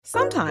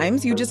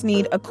Sometimes you just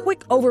need a quick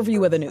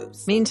overview of the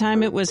news.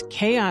 Meantime, it was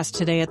chaos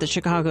today at the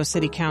Chicago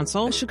City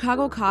Council. A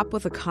Chicago cop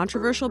with a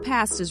controversial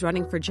past is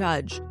running for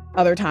judge.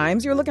 Other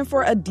times, you're looking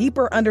for a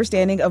deeper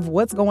understanding of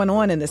what's going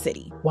on in the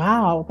city.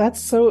 Wow,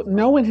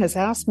 no one has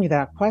asked me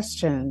that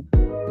question.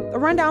 The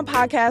Rundown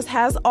podcast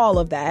has all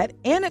of that,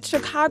 and it's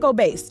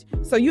Chicago-based,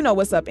 so you know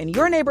what's up in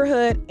your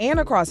neighborhood and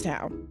across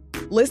town.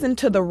 Listen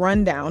to The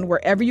Rundown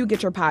wherever you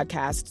get your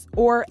podcasts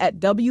or at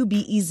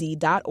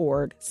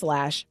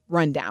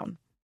wbez.org/rundown.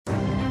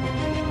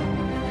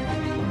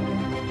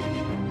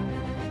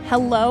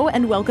 Hello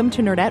and welcome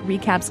to Nerdette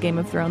Recaps Game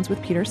of Thrones with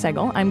Peter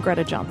Sagal. I'm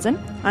Greta Johnson.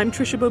 I'm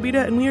Trisha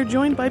Bobita, and we are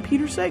joined by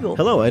Peter Sagal.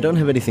 Hello, I don't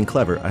have anything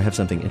clever. I have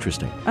something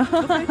interesting.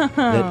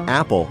 That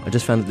Apple, I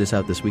just found this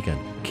out this weekend,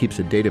 keeps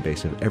a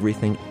database of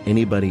everything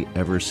anybody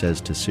ever says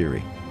to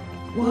Siri.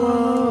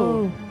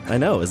 Whoa. I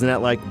know, isn't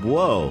that like,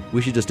 whoa?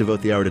 We should just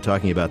devote the hour to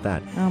talking about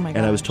that. Oh my gosh.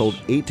 And I was told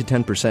 8 to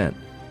 10%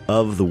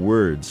 of the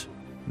words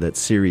that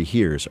Siri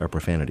hears are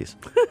profanities.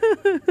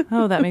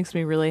 Oh, that makes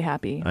me really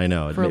happy. I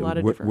know. For a lot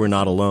of different We're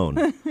not alone.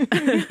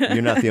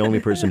 You're not the only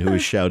person who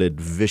has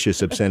shouted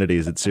vicious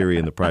obscenities at Siri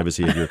in the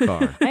privacy of your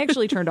car. I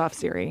actually turned off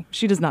Siri.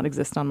 She does not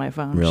exist on my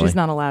phone. Really? She's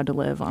not allowed to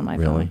live on my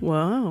phone.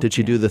 Wow. Did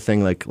she do the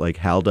thing like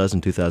Hal does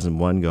in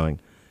 2001 going,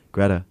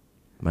 Greta,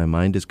 my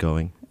mind is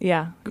going.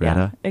 Yeah.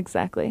 Greta? Yeah,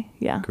 exactly.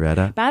 Yeah.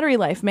 Greta? Battery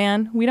life,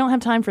 man. We don't have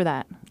time for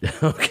that.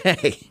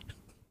 Okay.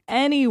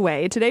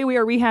 Anyway, today we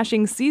are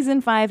rehashing Season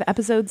 5,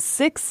 Episode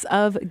 6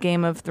 of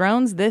Game of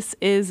Thrones. This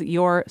is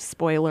your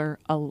spoiler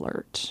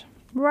alert.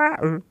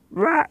 I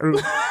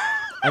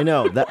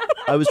know. That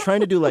I was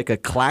trying to do like a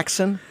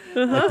klaxon,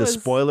 like the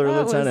spoiler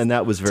alert sound, and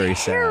that was very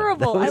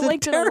terrible. sad. That was I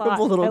liked a terrible it a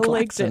lot. little I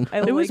liked klaxon.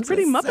 It was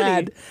pretty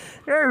muppety.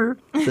 Sad.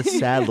 The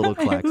sad little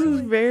klaxon. It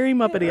was very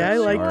muppety. I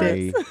liked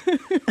Sorry.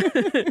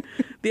 it.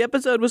 The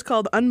episode was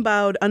called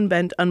Unbowed,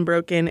 Unbent,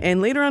 Unbroken,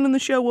 and later on in the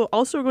show, we're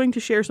also going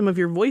to share some of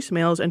your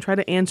voicemails and try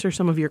to answer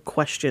some of your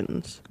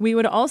questions. We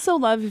would also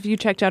love if you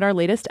checked out our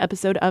latest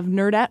episode of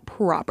Nerdette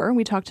Proper.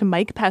 We talked to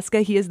Mike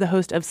Pesca. He is the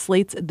host of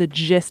Slate's The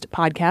Gist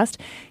podcast.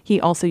 He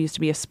also used to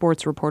be a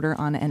sports reporter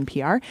on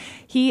NPR.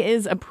 He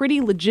is a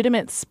pretty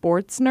legitimate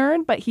sports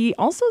nerd, but he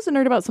also is a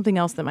nerd about something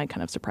else that might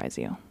kind of surprise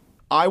you.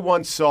 I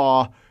once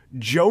saw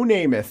Joe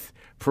Namath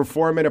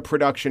perform in a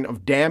production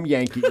of Damn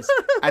Yankees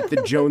at the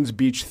Jones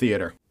Beach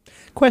Theater.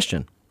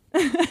 Question.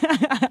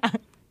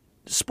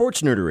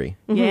 Sports nerdery,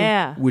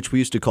 Yeah. which we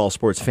used to call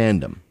sports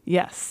fandom,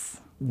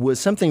 Yes. was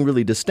something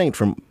really distinct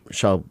from,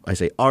 shall I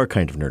say, our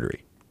kind of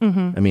nerdery.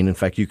 I mean, in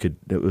fact,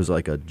 it was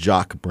like a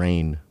jock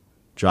nerd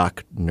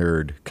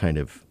kind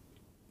of.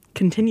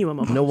 Continuum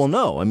almost.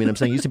 No. I mean, I'm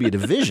saying it used to be a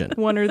division.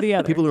 One or the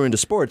other. People who were into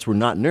sports were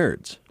not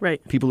nerds.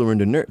 Right. People who were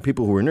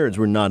nerds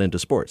were not into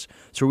sports.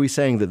 So are we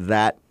saying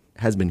that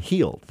has been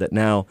healed, that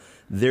now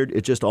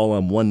it's just all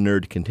on one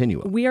nerd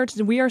continuum? We are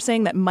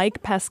saying that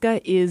Mike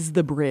Pesca is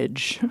the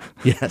bridge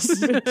Yes.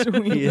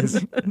 between He is.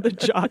 the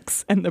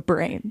jocks and the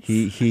brains.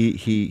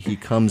 He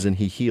comes and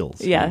he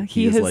heals. Yeah,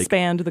 he is has like,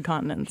 spanned the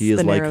continents. He is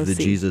the like narrow the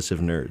sea. Jesus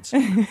of nerds.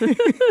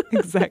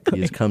 Exactly.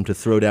 He has come to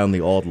throw down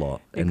the old law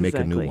and make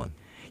a new Exactly. one.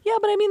 Yeah,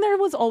 but I mean, there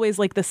was always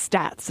like the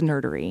stats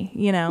nerdery,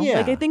 you know? Yeah.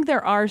 Like, I think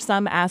there are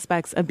some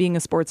aspects of being a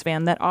sports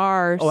fan that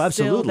are still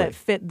absolutely. that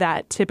fit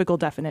that typical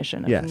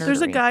definition of Yes. nerdery.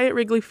 There's a guy at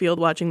Wrigley Field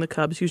watching the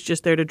Cubs who's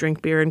just there to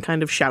drink beer and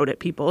kind of shout at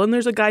people. And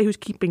there's a guy who's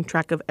keeping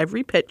track of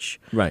every pitch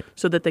Right.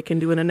 so that they can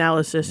do an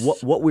analysis.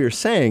 What we're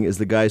saying is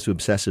the guys who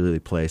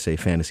obsessively play, say,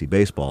 fantasy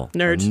baseball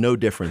Nerds. are no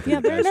different than Yeah,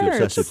 the guys who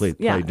they're nerds. obsessively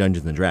play Yeah.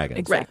 Dungeons and Dragons.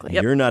 Exactly.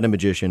 Yep. You're not a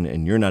magician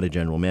and you're not a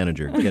general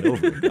manager. Get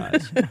over it,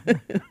 guys.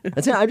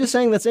 That's it. I'm just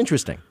saying that's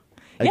interesting.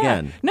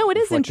 Again, Yeah. No, it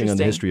is reflecting interesting. on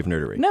the history of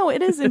nerdery. No,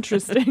 it is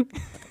interesting.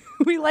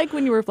 We like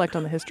when you reflect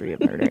on the history of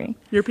nerdery.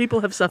 Your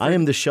people have suffered. I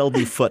am the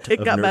Shelby Foote It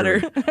of got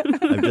nerdery.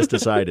 better. I've just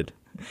decided.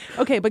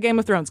 Okay, but Game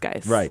of Thrones,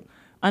 guys. Right.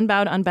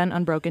 Unbowed, Unbent,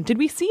 Unbroken. Did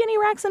we see any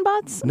racks and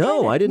bots?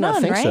 No, I did not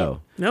None, think right?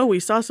 so. No,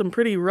 we saw some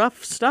pretty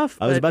rough stuff.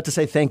 I was but about to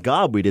say, thank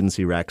God we didn't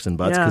see racks and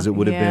butts Yeah. because it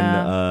would have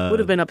Yeah. been would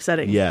have been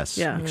upsetting. Yes,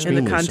 Yeah. In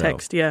extremely the so.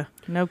 context, yeah.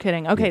 No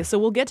kidding. Okay, so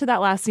we'll get to that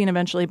last scene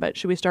eventually, but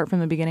should we start from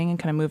the beginning and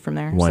kind of move from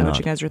there? Why See not? what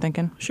you guys are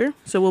thinking. Sure.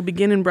 So we'll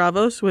begin in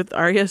Bravos with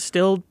Arya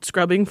still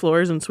scrubbing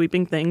floors and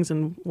sweeping things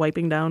and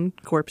wiping down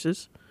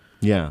corpses.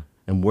 Yeah.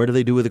 And where do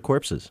they do with the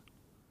corpses?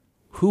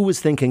 Who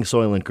was thinking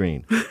Soylent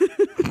Green?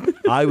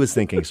 I was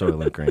thinking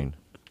Soylent Green.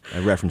 I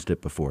referenced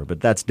it before,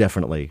 but that's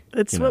definitely.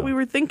 That's what we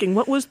were thinking.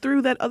 What was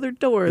through that other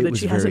door It that was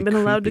she hasn't very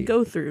been allowed to creepy.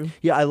 go through?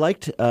 Yeah, I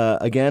liked.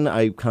 Again,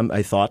 I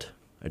thought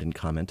I didn't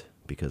comment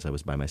because I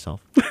was by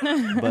myself,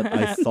 but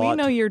I thought We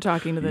know you're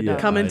talking to the Yeah.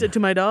 dog. Commented to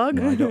my dog?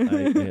 No,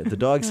 the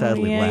dog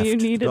sadly yeah, left. you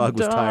need the a dog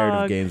was tired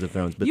dog. of Games of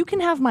Thrones, but You can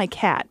have my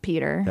cat,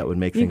 Peter. that would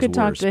make You things could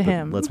talk worse. to but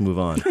him. Let's move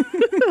on.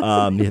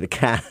 Yeah,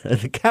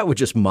 the cat would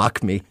just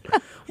mock me.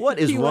 What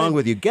is He wrong would.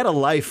 with you? Get a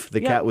life,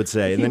 the Yeah, cat would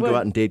say, and he then would. go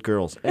out and date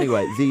girls.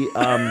 Anyway,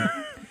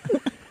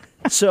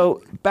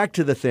 so back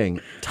to the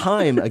thing.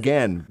 Time,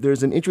 again,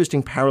 there's an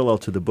interesting parallel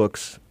to the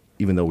books,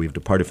 even though we've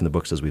departed from the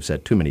books, as we've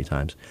said too many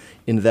times,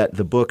 in that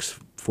the books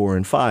 4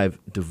 and 5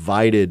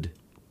 divided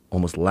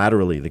almost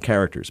laterally the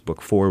characters.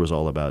 Book 4 was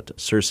all about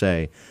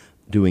Cersei,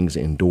 doings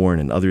in Dorne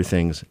and other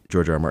things.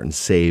 George R. R. Martin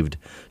saved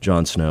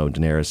Jon Snow,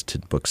 Daenerys to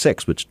Book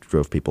 6, which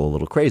drove people a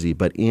little crazy.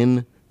 But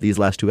in these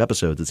last 2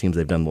 episodes, it seems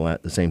they've done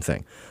the same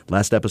thing.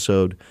 Last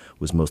episode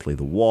was mostly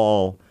the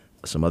Wall,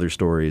 some other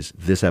stories.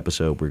 This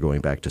episode, we're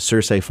going back to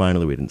Cersei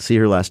finally. We didn't see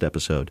her last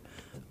episode.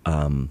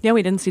 Yeah,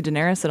 we didn't see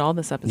Daenerys at all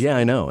this episode. Yeah,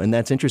 I know. And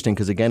that's interesting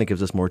because, again, it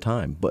gives us more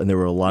time. And there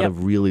were a lot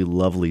of really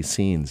lovely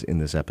scenes in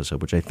this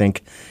episode, which I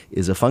think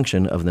is a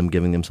function of them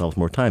giving themselves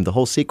more time. The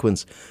whole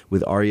sequence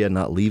with Arya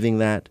not leaving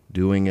that,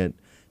 doing it,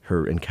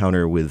 her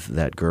encounter with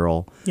that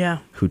girl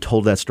who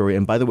told that story.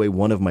 And by the way,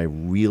 one of my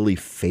really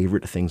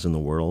favorite things in the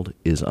world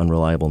is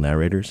unreliable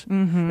narrators.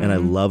 Mm-hmm. And I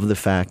love the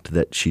fact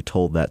that she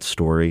told that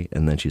story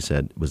and then she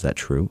said, was that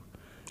true?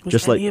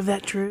 Was any of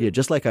that true? Yeah,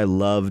 just like I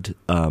loved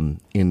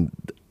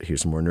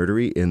here's some more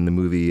nerdery, in the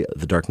movie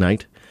The Dark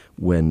Knight,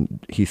 when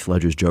Heath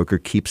Ledger's Joker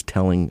keeps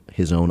telling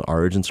his own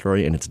origin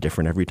story and it's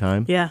different every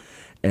time. Yeah.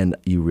 And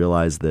you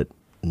realize that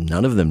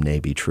none of them may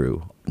be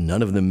true.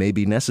 None of them may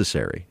be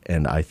necessary.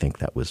 And I think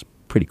that was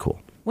pretty cool.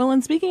 Well,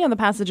 and speaking of the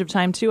passage of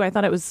time, too, I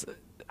thought it was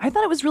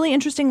really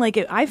interesting.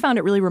 I found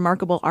it really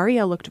remarkable.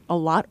 Arya looked a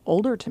lot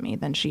older to me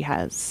than she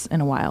has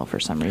in a while for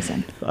some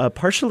reason.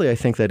 Partially, I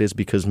think that is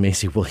because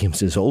Maisie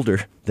Williams is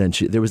older than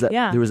she. There was that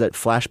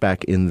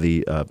flashback in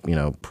the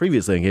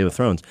previously in Game of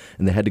Thrones,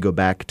 and they had to go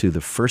back to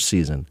the first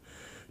season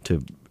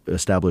to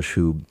establish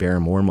who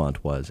Baron Mormont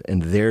was.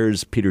 And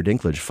there's Peter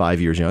Dinklage 5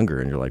 years younger,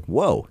 and you're like,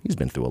 whoa, he's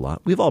been through a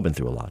lot. We've all been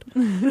through a lot.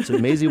 So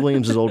Maisie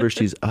Williams is older.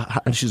 She's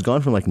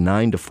gone from like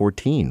 9 to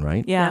 14,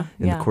 right? Yeah.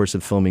 In the course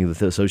of filming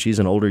so she's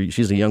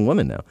a young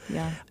woman now.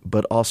 Yeah.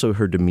 But also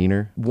her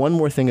demeanor. One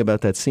more thing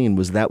about that scene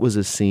was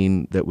a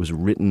scene that was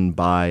written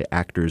by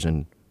actors,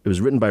 and it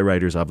was written by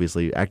writers,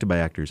 obviously, acted by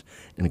actors.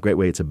 In a great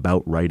way, it's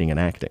about writing and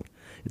acting.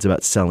 It's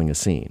about selling a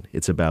scene.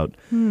 It's about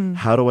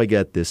how do I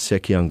get this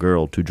sick young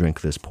girl to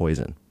drink this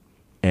poison?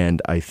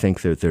 And I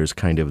think that there's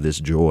kind of this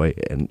joy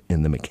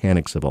in the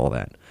mechanics of all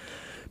that.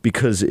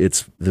 Because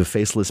it's the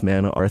Faceless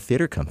Men are a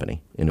theater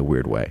company in a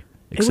weird way.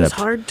 It was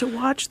hard to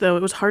watch, though.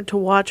 It was hard to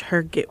watch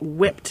her get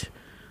whipped.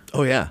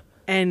 Oh, yeah.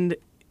 And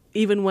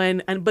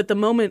even but the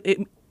moment,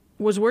 it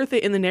was worth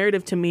it in the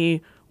narrative to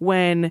me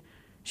when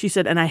she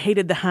said, and I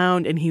hated the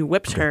Hound, and he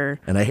whips her.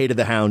 And I hated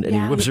the Hound, and he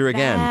whips her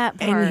again.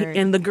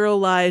 And the girl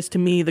lies to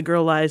me, the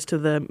girl lies to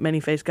the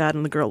many-faced God,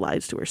 and the girl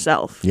lies to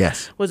herself.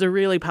 Yes. Was a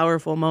really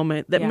powerful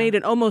moment that made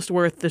it almost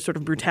worth the sort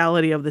of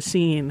brutality of the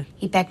scene.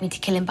 He begged me to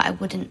kill him, but I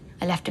wouldn't.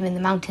 I left him in the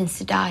mountains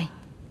to die.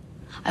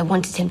 I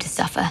wanted him to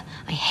suffer.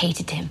 I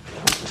hated him.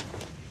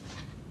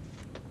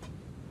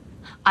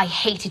 I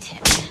hated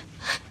him.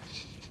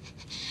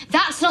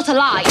 That's not a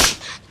lie.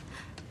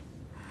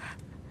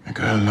 A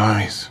girl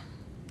lies.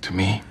 To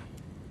me,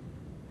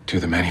 to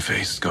the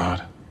many-faced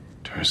God,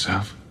 to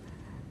herself.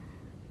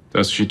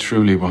 Does she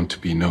truly want to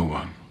be no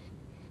one?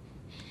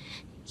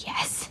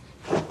 Yes.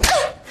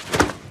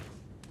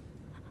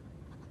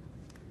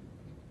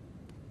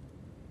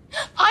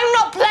 I'm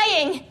not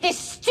playing this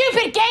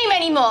stupid game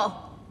anymore.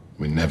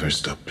 We never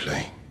stop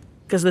playing.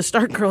 Because the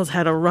Stark Girls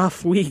had a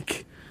rough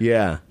week.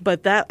 Yeah.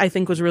 But that, I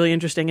think, was really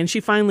interesting. And she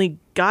finally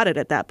got it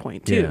at that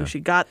point, too. Yeah. She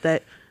got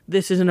that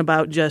this isn't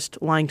about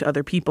just lying to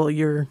other people.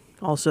 You're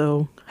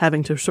also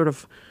having to sort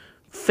of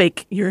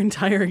fake your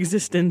entire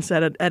existence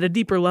at a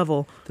deeper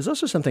level. There's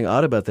also something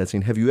odd about that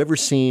scene. Have you ever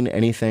seen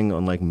anything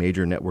on like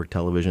major network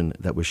television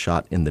that was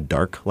shot in the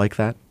dark like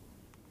that?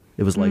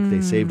 It was like they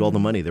saved all the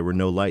money. There were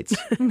no lights.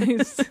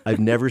 I've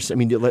never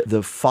seen,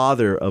 the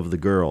father of the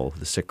girl,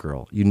 the sick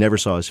girl, you never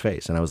saw his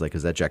face. And I was like,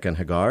 is that Jaqen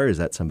Hagar? Is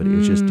that somebody?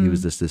 It's just, he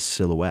was just this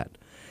silhouette.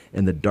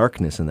 And the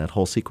darkness in that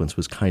whole sequence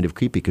was kind of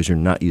creepy because you're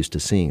not used to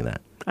seeing that.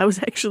 I was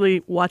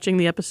actually watching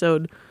the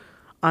episode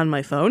on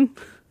my phone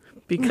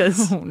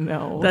because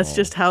that's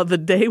just how the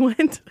day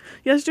went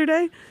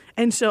yesterday.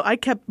 And so I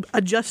kept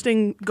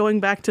adjusting, going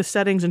back to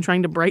settings and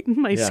trying to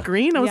brighten my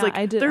screen. I was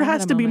there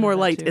has to be more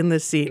light in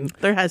this scene.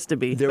 There has to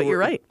be. But you're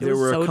right. There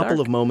were a couple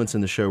of moments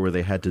in the show where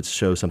they had to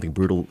show something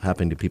brutal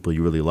happening to people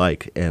you really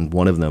like. And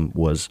one of them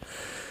was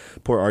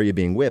poor Arya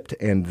being whipped.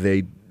 And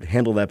they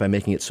handled that by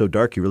making it so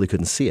dark you really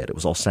couldn't see it. It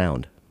was all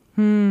sound.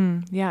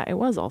 Yeah, it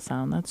was all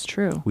sound. That's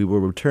true. We will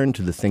return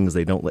to the things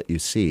they don't let you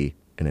see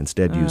and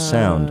instead use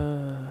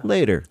sound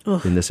later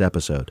in this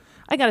episode.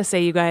 I gotta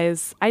say, you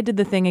guys, I did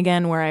the thing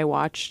again where I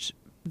watched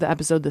the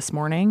episode this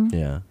morning.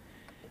 Yeah.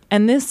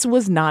 And this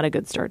was not a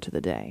good start to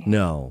the day.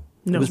 No.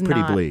 It was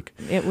pretty bleak.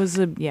 It was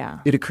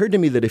It occurred to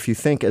me that if you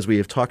think, as we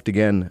have talked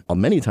again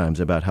many times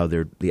about how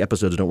the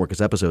episodes don't work as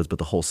episodes, but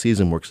the whole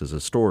season works as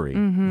a story,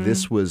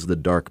 this was the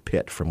dark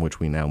pit from which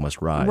we now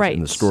must rise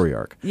in the story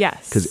arc.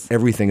 Yes. Because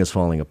everything is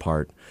falling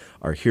apart.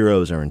 Our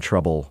heroes are in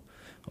trouble,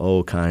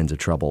 all kinds of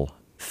trouble.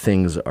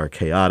 Things are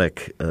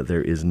chaotic.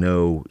 There is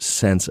no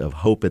sense of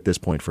hope at this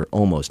point for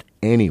almost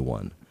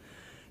anyone.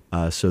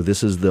 So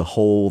this is the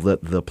hole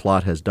that the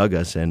plot has dug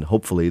us, and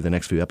hopefully the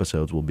next few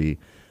episodes will be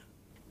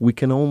we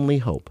can only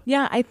hope.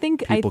 Yeah, I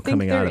think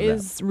there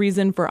is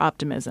reason for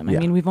optimism. I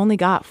mean, we've only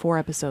got 4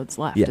 episodes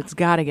left. Yeah. It's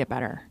got to get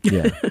better.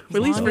 Yeah. At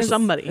least for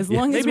somebody. As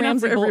long as Maybe not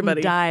for Ramsay Bolton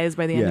everybody. dies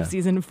by the end of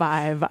season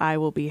 5, I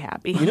will be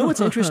happy. You know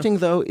what's interesting,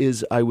 though,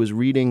 is I was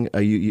reading,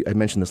 I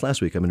mentioned this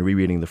last week, I've been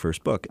rereading the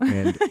first book.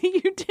 And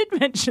You did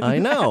mention I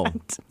know.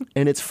 that.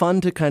 And it's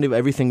fun to kind of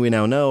everything we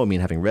now know. I mean,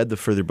 having read the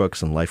further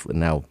books and life,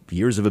 now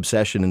years of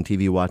obsession and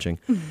TV watching,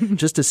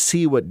 just to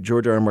see what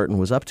George R. R. Martin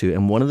was up to.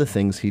 And one of the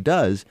things he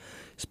does,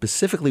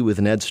 specifically with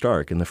Ned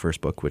Stark in the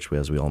first book, which,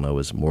 as we all know,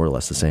 is more or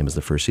less the same as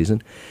the first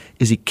season,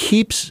 is he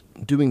keeps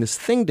doing this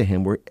thing to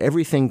him where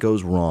everything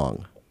goes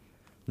wrong.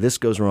 This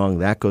goes wrong,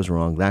 that goes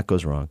wrong, that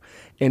goes wrong.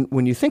 And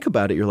when you think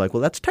about it, you're like,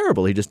 well, that's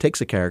terrible. He just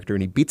takes a character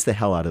and he beats the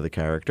hell out of the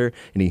character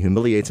and he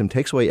humiliates him,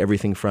 takes away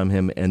everything from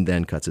him, and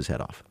then cuts his head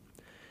off.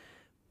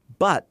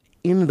 But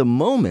in the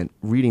moment,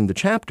 reading the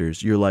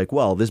chapters, you're like,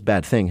 well, this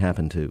bad thing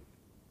happened to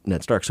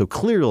Ned Stark. So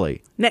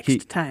clearly,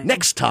 Next time.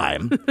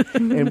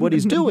 And what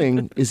he's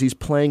doing is he's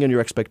playing on your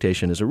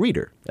expectation as a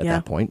reader at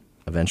that point,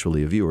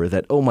 eventually a viewer,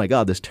 that, oh my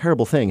God, this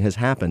terrible thing has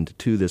happened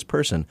to this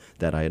person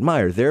that I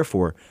admire.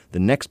 Therefore, the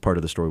next part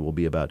of the story will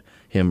be about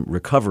him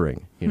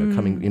recovering,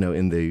 coming,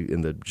 in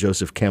the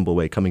Joseph Campbell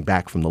way, coming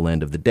back from the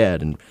land of the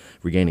dead and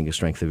regaining the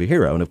strength of a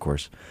hero. And of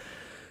course,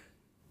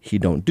 he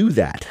don't do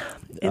that.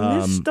 In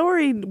this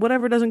story,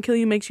 whatever doesn't kill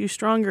you makes you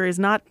stronger is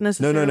not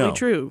necessarily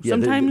true. Yeah,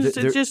 sometimes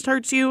it just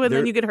hurts you, and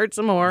then you get hurt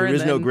some more. There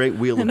is no great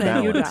wheel of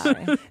balance. You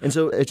die. And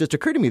so it just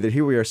occurred to me that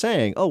here we are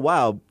saying, oh,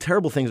 wow,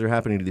 terrible things are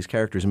happening to these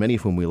characters, many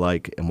of whom we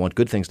like and want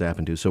good things to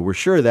happen to. So we're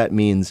sure that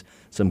means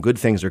some good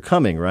things are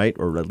coming, right?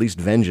 Or at least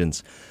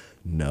vengeance.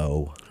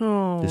 No.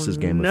 This is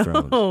Game of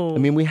Thrones. I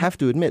mean, we have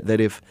to admit that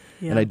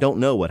and I don't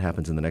know what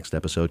happens in the next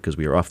episode because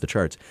we are off the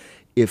charts,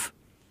 if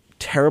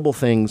terrible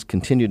things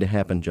continue to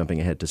happen, jumping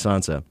ahead to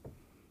Sansa,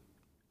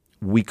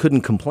 we couldn't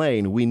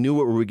complain. We knew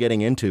what we were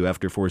getting into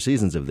after 4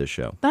 seasons of this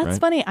show. That's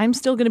funny. I'm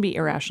still going to be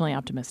irrationally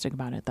optimistic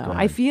about it, though.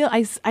 I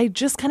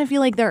just kind of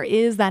feel like there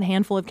is that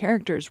handful of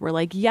characters where,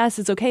 like, yes,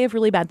 it's okay if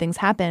really bad things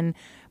happen,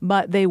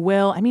 but they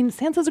will. I mean,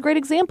 Sansa's a great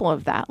example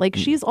of that. Like,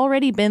 she's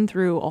already been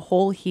through a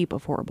whole heap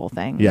of horrible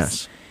things.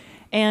 Yes.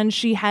 And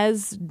she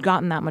has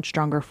gotten that much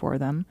stronger for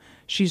them.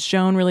 She's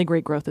shown really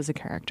great growth as a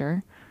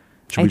character.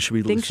 Should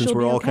we since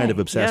we're all kind of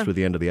obsessed with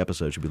the end of the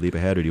episode, should we leap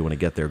ahead or do you want to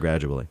get there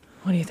gradually?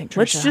 What do you think, Trisha?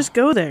 Let's just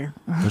go there.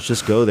 Let's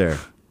just go there.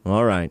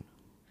 All right.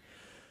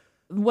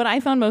 What I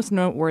found most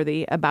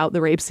noteworthy about the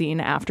rape scene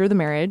after the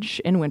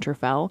marriage in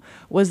Winterfell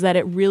was that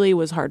it really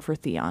was hard for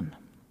Theon.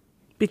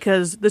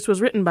 Because this was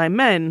written by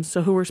men,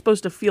 so who we're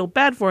supposed to feel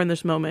bad for in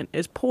this moment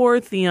is poor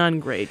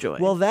Theon Greyjoy.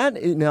 Well,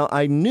 now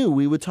I knew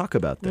we would talk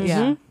about this.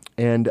 Yeah.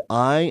 And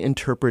I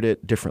interpret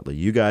it differently.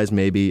 You guys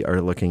maybe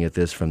are looking at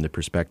this from the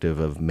perspective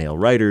of male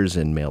writers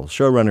and male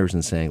showrunners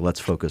and saying, let's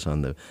focus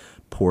on the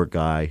poor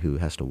guy who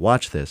has to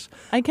watch this.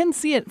 I can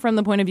see it from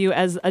the point of view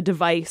as a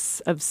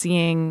device of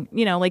seeing,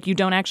 like you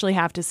don't actually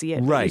have to see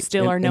it. Right. You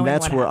still are knowing and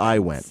that's what where happens. I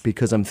went,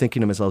 because I'm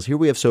thinking to myself, here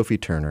we have Sophie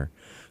Turner,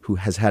 who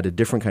has had a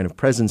different kind of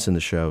presence in the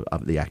show,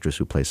 the actress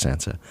who plays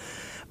Sansa.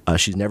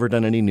 She's never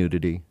done any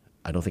nudity.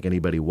 I don't think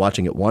anybody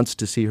watching it wants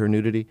to see her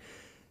nudity.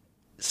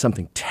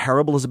 Something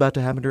terrible is about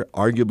to happen to her,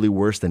 arguably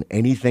worse than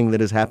anything that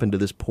has happened to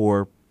this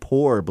poor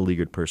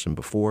beleaguered person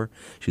before.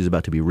 She's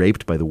about to be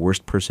raped by the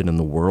worst person in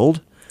the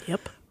world.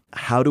 Yep.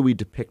 How do we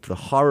depict the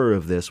horror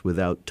of this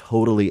without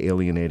totally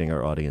alienating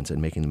our audience and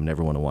making them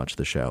never want to watch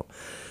the show?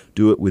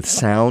 Do it with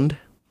sound.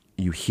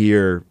 You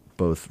hear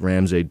both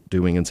Ramsay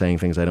doing and saying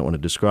things I don't want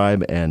to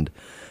describe and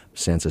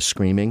Sansa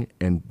screaming,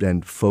 and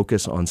then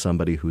focus on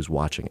somebody who's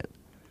watching it.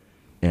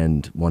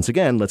 And once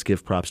again, let's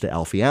give props to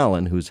Alfie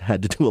Allen, who's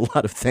had to do a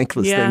lot of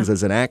thankless things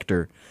as an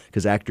actor,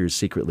 because actors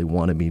secretly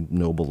want to be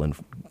noble and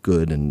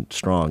good and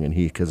strong, and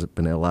he has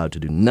been allowed to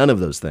do none of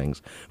those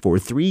things for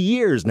 3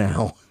 years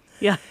now.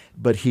 Yeah.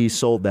 But he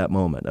sold that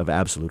moment of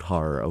absolute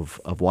horror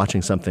of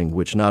watching something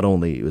which not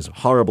only was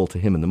horrible to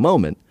him in the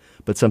moment,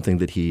 but something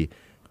that he,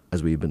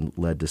 as we've been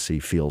led to see,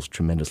 feels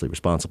tremendously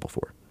responsible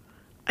for.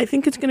 I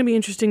think it's going to be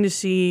interesting to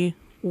see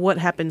what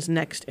happens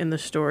next in the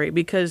story,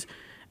 because,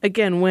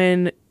 again,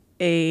 when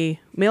a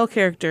male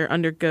character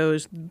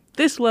undergoes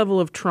this level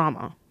of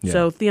trauma,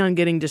 so Theon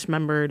getting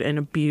dismembered and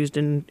abused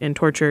and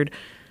tortured,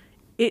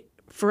 it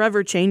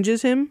forever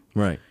changes him.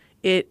 Right.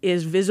 It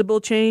is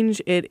visible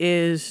change. It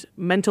is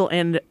mental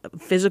and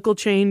physical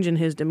change in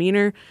his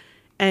demeanor.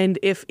 And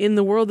if in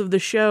the world of the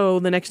show,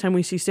 the next time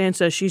we see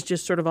Sansa, she's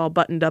just sort of all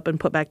buttoned up and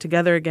put back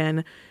together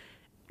again,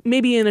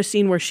 maybe in a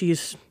scene where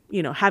she's,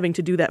 having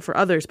to do that for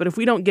others. But if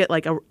we don't get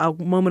like a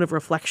moment of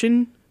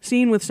reflection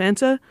scene with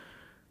Sansa,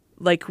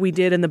 like we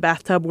did in the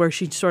bathtub where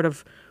she sort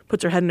of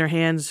puts her head in her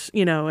hands,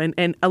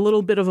 and a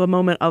little bit of a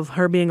moment of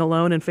her being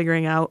alone and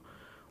figuring out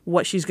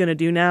what she's going to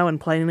do now and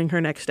planning her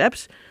next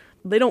steps,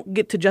 they don't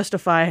get to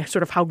justify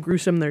sort of how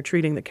gruesome they're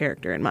treating the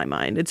character in my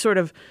mind. It's sort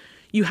of,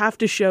 you have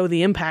to show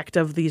the impact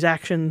of these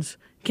actions.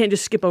 You can't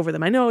just skip over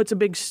them. I know it's a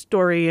big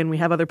story and we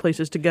have other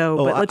places to go,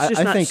 but let's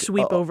just not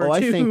sweep over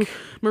to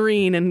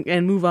Marine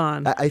and move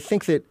on. I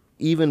think that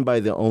even by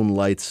the own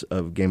lights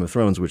of Game of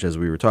Thrones, which, as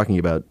we were talking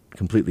about,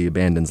 completely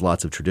abandons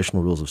lots of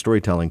traditional rules of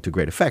storytelling to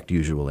great effect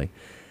usually,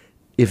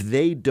 if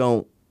they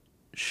don't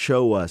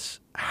show us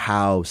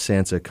how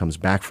Sansa comes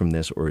back from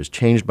this or is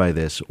changed by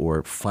this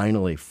or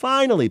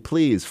finally,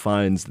 please,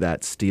 finds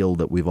that steel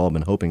that we've all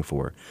been hoping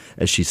for,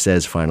 as she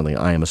says finally,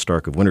 I am a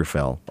Stark of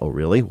Winterfell. Oh,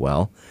 really?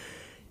 Well,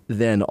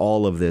 then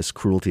all of this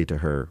cruelty to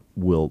her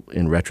will,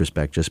 in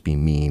retrospect, just be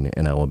mean,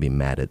 and I will be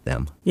mad at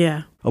them.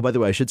 Yeah. Oh, by the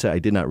way, I should say I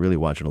did not really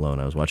watch it alone.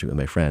 I was watching it with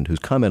my friend, whose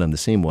comment on the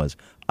scene was,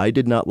 I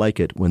did not like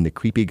it when the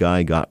creepy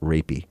guy got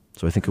rapey.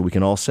 So I think we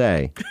can all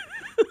say,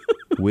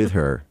 with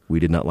her, we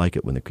did not like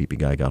it when the creepy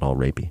guy got all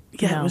rapey.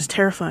 Yeah, It was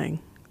terrifying.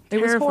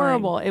 It was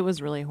horrible. It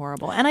was really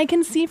horrible. And I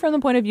can see from the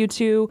point of view,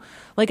 too,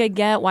 like I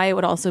get why it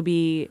would also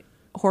be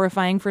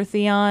horrifying for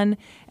Theon,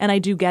 and I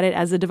do get it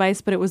as a device,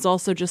 but it was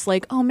also just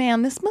like, oh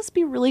man, this must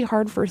be really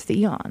hard for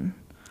Theon.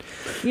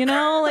 You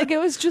know, like it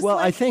was just well,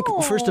 I think,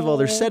 first of all,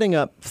 they're setting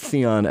up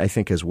Theon, I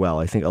think, as well.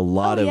 I think a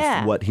lot of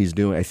what he's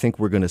doing, I think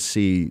we're going to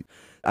see,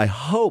 I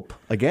hope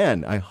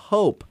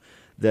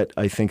that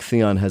I think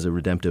Theon has a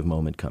redemptive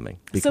moment coming,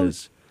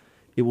 because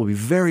it will be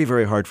very,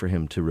 very hard for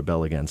him to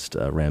rebel against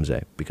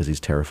Ramsay because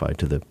he's terrified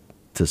to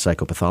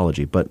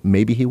psychopathology, but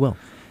maybe he will.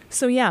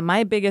 So yeah,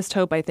 my biggest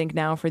hope, I think,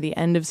 now for the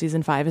end of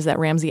season 5 is that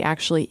Ramsay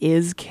actually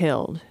is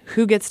killed.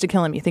 Who gets to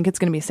kill him? You think it's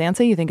going to be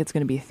Sansa? You think it's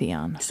going to be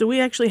Theon? So we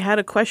actually had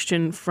a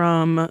question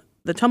from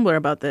the Tumblr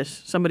about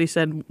this. Somebody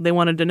said they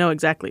wanted to know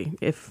exactly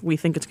if we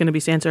think it's going to be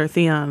Sansa or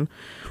Theon.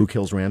 Who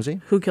kills Ramsay?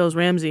 Who kills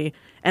Ramsay?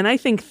 And I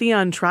think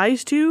Theon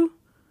tries to,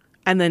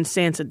 and then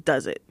Sansa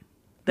does it.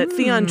 That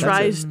Theon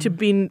tries to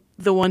be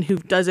the one who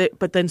does it,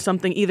 but then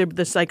something, either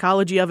the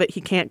psychology of it,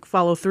 he can't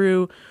follow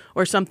through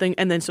or something,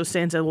 and then so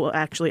Sansa will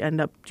actually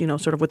end up,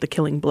 sort of with the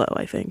killing blow,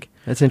 I think.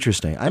 That's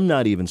interesting. I'm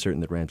not even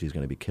certain that Ramsay's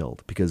going to be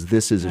killed, because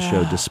this is a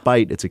show,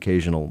 despite its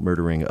occasional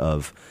murdering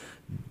of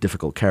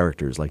difficult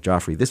characters like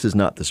Joffrey, this is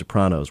not The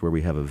Sopranos, where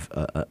we have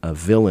a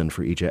villain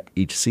for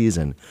each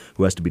season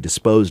who has to be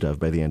disposed of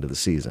by the end of the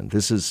season.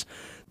 This is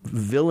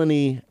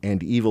villainy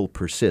and evil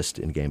persist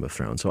in Game of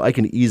Thrones. So I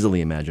can easily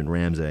imagine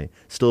Ramsay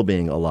still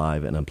being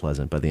alive and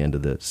unpleasant by the end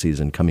of the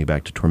season, coming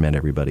back to torment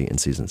everybody in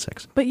season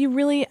 6. But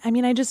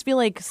I just feel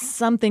like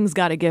something's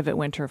got to give at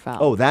Winterfell.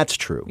 Oh, that's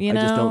true. I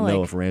just don't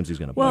know if Ramsay's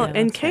going to Well,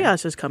 and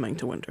chaos is coming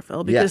to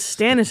Winterfell, because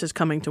Stannis is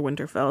coming to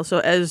Winterfell. So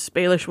as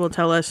Baelish will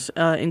tell us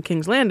in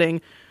King's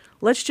Landing,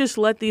 let's just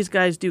let these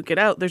guys duke it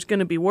out. There's going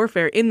to be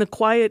warfare. In the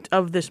quiet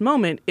of this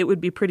moment, it would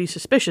be pretty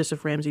suspicious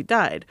if Ramsay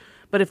died.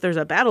 But if there's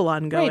a battle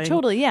ongoing, right,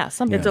 totally,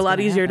 it's a lot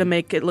easier to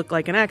make it look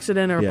like an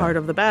accident or part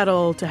of the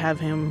battle to have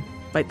him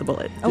bite the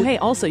bullet. Oh, hey,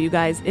 also, you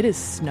guys, it is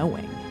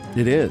snowing.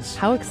 It is.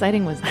 How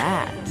exciting was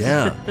that?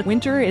 Yeah.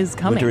 Winter is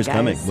coming, Winter is guys.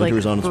 coming. Winter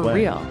is on its way. For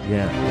real.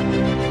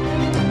 Yeah.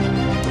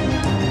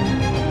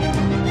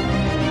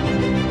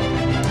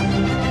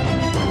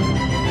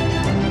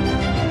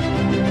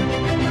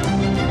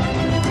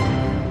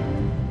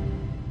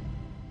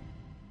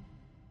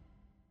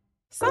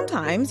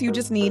 Sometimes you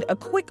just need a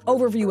quick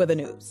overview of the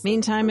news.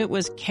 Meantime, it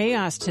was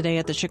chaos today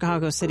at the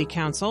Chicago City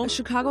Council. A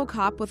Chicago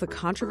cop with a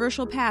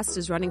controversial past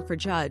is running for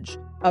judge.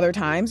 Other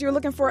times, you're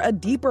looking for a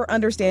deeper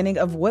understanding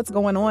of what's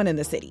going on in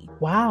the city.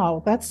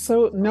 Wow,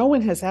 no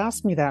one has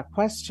asked me that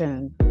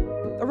question.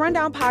 The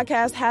Rundown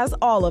podcast has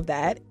all of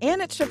that,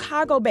 and it's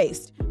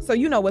Chicago-based, so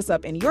you know what's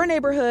up in your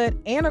neighborhood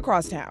and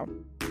across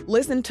town.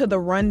 Listen to The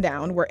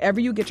Rundown wherever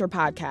you get your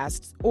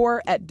podcasts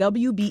or at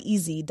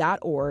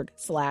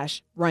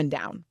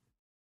wbez.org/rundown.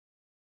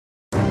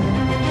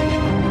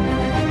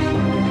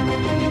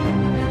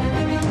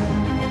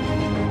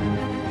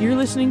 You're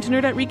listening to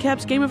Nerdette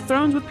Recaps Game of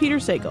Thrones with Peter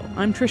Sagal.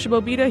 I'm Trisha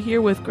Bobita here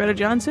with Greta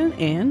Johnson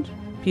and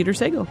Peter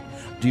Sagal.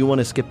 Do you want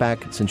to skip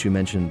back since you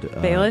mentioned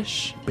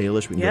Baelish?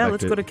 Baelish, we can yeah, go back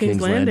let's go to King's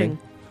Landing.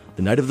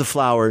 The Night of the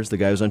Flowers, the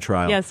guy who's on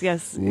trial.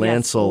 Yes.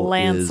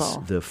 Lancel is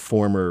the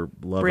former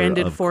lover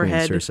branded of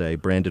forehead. Queen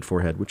Cersei, branded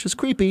forehead, which is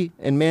creepy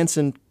and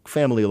Manson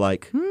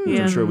family-like, which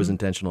I'm sure was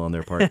intentional on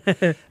their part.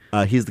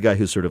 He's the guy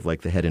who's sort of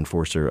like the head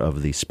enforcer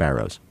of the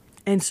Sparrows.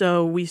 And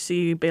so we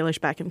see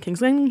Baelish back in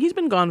King's Landing. He's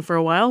been gone for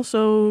a while,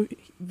 so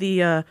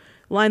the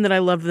line that I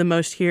loved the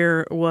most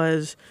here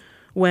was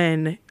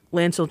when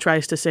Lancel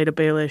tries to say to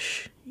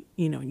Baelish,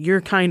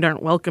 your kind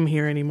aren't welcome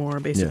here anymore,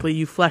 basically,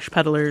 you flesh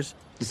peddlers.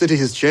 The city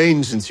has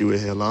changed since you were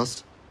here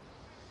last.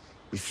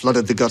 We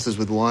flooded the gutters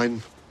with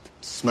wine,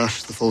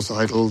 smashed the false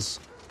idols,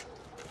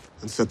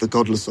 and set the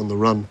godless on the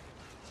run.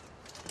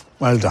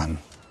 Well done.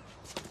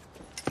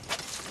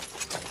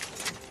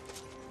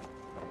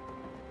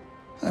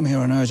 I'm here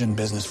on urgent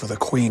business for the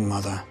Queen,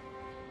 Mother.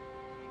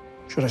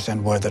 Should I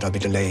send word that I'll be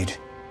delayed?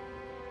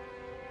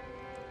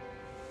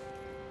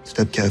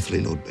 Step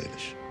carefully, Lord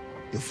Baelish.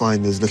 You'll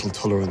find there's little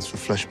tolerance for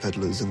flesh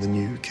peddlers in the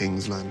new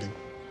King's Landing.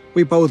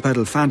 We both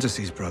peddle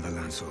fantasies, Brother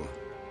Lancel.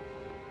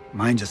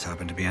 Mine just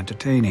happened to be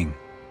entertaining.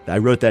 I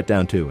wrote that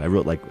down, too.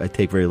 I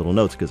take very little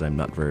notes because I'm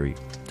not very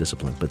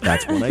disciplined, but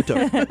that's one I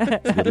took.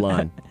 It's a good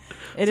line.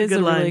 It is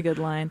a really good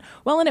line.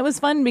 Well, and it was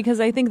fun because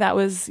I think that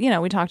was,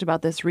 we talked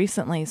about this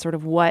recently, sort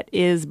of what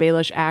is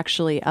Baelish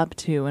actually up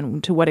to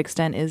and to what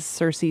extent is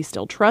Cersei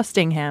still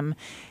trusting him?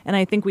 And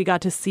I think we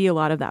got to see a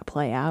lot of that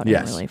play out in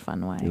a really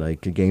fun way.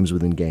 Like games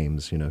within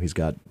games. He's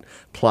got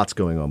plots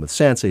going on with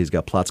Sansa. He's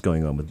got plots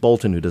going on with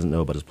Bolton, who doesn't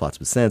know about his plots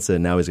with Sansa.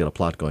 And now he's got a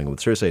plot going on with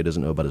Cersei, who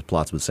doesn't know about his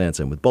plots with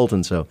Sansa and with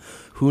Bolton. So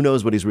who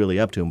knows what he's really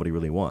up to and what he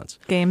really wants.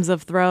 Games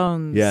of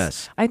Thrones.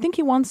 Yes. I think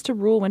he wants to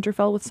rule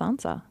Winterfell with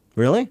Sansa.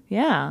 Really?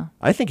 Yeah.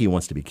 I think he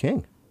wants to be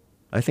king.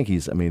 I think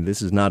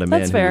this is not a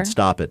man who would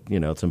stop at,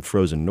 some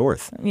frozen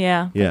north.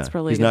 Yeah, that's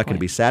probably He's not going to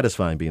be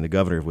satisfying being the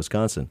governor of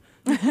Wisconsin.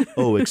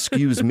 Oh,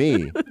 excuse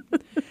me.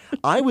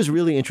 I was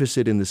really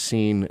interested in the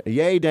scene.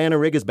 Yay, Diana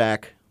Rigg is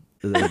back,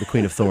 the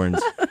Queen of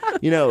Thorns.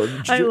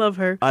 I love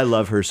her. I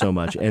love her so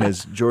much. And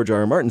as George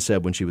R. R. Martin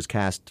said when she was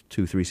cast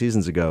 2-3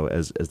 seasons ago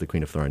as the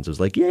Queen of Thorns, it was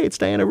like, yay, it's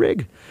Diana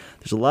Rigg.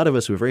 There's a lot of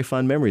us who have very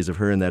fond memories of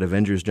her in that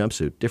Avengers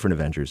jumpsuit. Different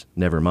Avengers,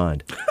 never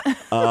mind.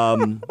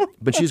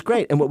 But she's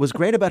great. And what was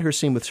great about her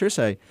scene with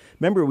Cersei,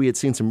 remember we had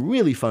seen some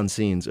really fun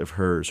scenes of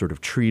her sort of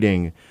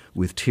treating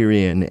with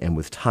Tyrion and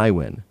with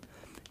Tywin.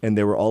 And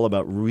they were all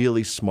about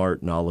really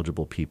smart,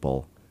 knowledgeable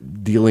people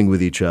dealing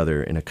with each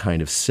other in a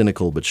kind of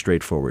cynical but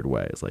straightforward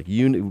way. It's like,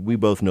 we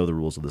both know the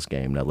rules of this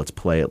game. Now let's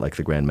play it like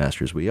the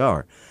grandmasters we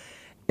are.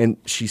 And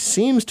she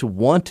seems to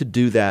want to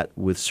do that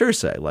with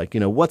Cersei. Like,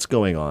 what's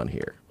going on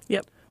here?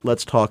 Yep.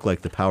 Let's talk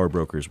like the power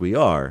brokers we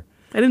are.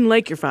 I didn't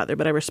like your father,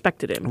 but I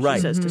respected him, right.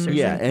 She says to Cersei.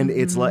 Yeah, and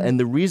it's and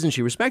the reason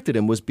she respected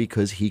him was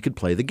because he could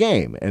play the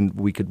game and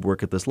we could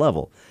work at this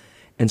level.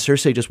 And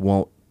Cersei just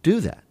won't do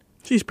that.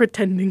 She's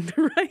pretending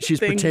to write She's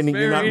pretending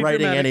you're not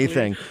writing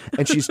anything.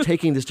 And she's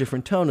taking this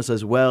different tone and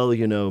says, well,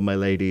 my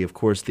lady, of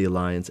course the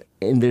alliance.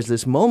 And there's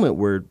this moment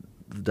where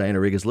Diana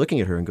Rigg is looking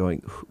at her and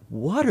going,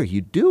 what are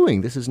you doing?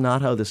 This is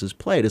not how this is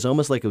played. It's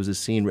almost like it was a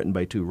scene written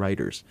by two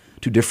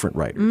different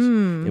writers,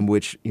 in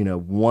which,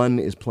 one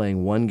is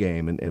playing one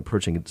game and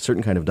approaching a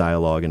certain kind of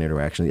dialogue and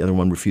interaction. The other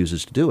one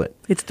refuses to do it.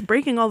 It's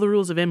breaking all the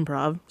rules of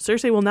improv.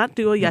 Cersei will not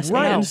do a yes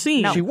and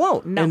scene. No. She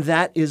won't. No. And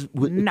that is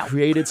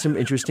created some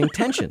interesting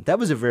tension. That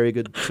was a very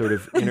good sort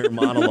of inner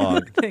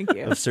monologue Thank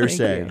you. of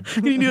Cersei. Thank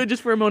you. Can you do it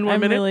just for a moment?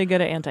 I'm really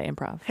good at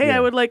anti-improv. Hey, I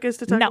would like us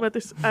to talk about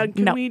this.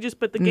 Can we just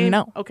put the game?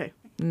 No. Okay.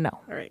 No.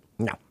 All right.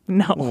 No.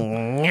 No.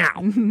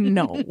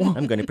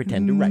 I'm going to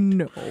pretend to write.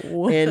 No.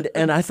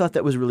 And I thought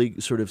that was really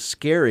sort of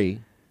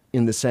scary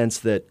in the sense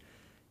that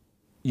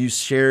you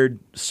shared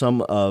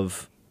some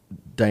of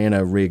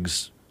Diana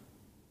Rigg's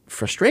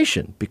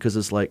frustration because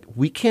it's like,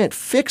 we can't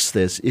fix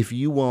this if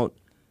you won't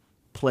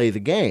play the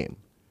game.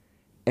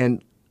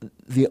 And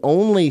the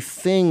only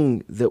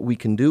thing that we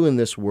can do in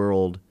this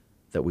world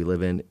that we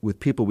live in with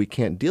people we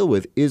can't deal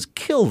with is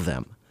kill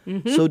them.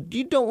 Mm-hmm. So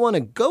you don't want to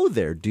go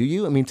there, do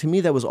you? I mean, to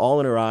me, that was all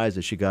in her eyes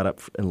as she got up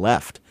and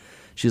left.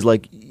 She's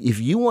like, if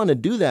you want to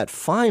do that,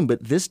 fine,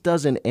 but this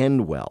doesn't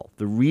end well.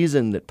 The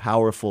reason that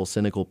powerful,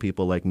 cynical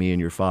people like me and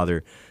your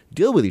father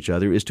deal with each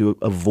other is to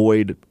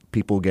avoid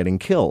people getting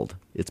killed.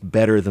 It's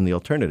better than the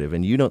alternative,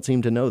 and you don't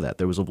seem to know that.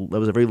 That was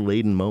a very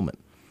laden moment.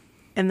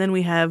 And then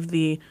we have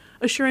the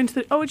assurance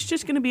that, it's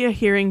just going to be a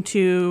hearing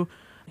to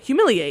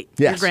humiliate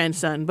your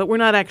grandson, but we're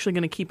not actually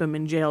going to keep him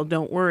in jail.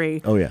 Don't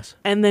worry. Oh, yes.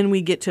 And then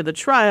we get to the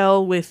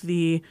trial with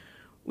we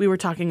were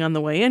talking on the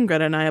way in,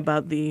 Greta and I,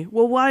 about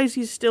why is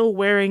he still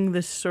wearing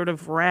this sort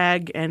of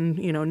rag and,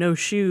 no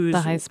shoes?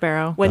 The High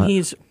Sparrow. When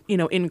he's,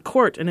 in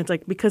court. And it's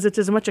like, because it's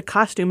as much a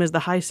costume as the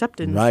High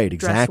Septon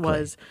dress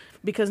was.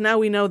 Because now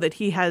we know that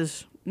he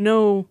has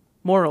no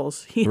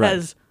morals. He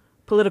has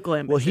political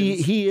ambitions.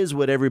 Well, he is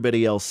what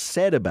everybody else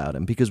said about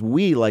him, because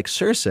we, like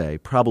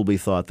Cersei, probably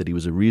thought that he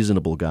was a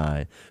reasonable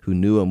guy who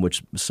knew on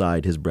which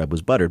side his bread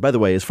was buttered. By the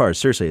way, as far as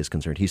Cersei is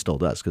concerned, he still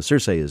does, because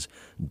Cersei is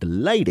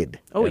delighted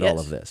at all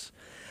of this.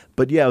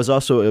 But yeah, it was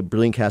also a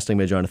brilliant casting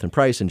by Jonathan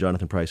Pryce, and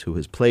Jonathan Pryce, who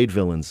has played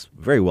villains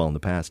very well in the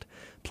past,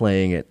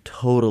 playing it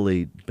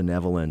totally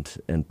benevolent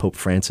and Pope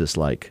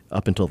Francis-like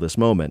up until this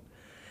moment.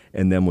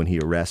 And then when he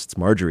arrests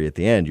Marjorie at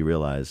the end, you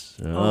realize,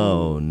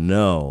 oh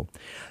no.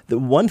 The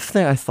one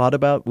thing I thought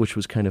about, which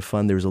was kind of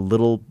fun, there was a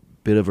little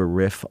bit of a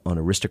riff on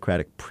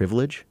aristocratic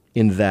privilege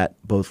in that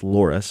both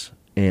Loras,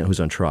 who's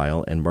on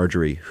trial, and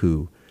Marjorie,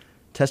 who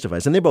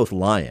testifies, and they're both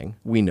lying.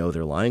 We know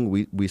they're lying.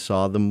 We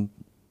saw them.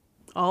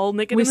 All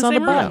naked in the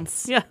same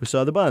buns. Yeah. We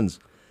saw the buns.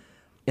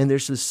 And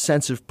there's this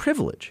sense of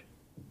privilege.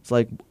 It's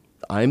like,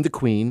 I'm the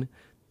queen,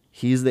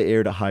 he's the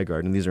heir to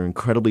Highgarden, and these are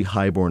incredibly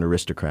highborn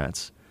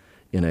aristocrats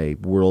in a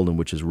world in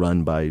which is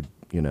run by,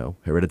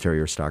 hereditary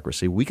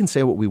aristocracy. We can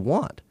say what we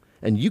want,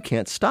 and you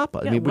can't stop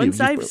us. Yeah, once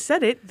I've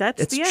said it,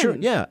 that's the end. It's true,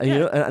 yeah. And,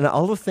 and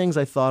all the things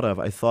I thought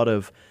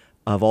of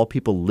all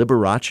people,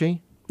 Liberace,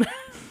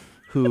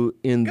 who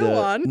in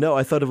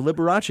I thought of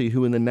Liberace,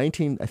 who in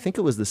the I think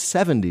it was the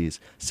 70s,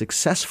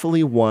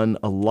 successfully won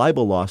a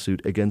libel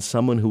lawsuit against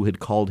someone who had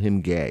called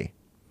him gay.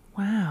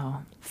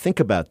 Wow.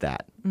 Think about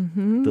that.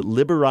 Mm-hmm. That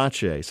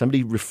Liberace,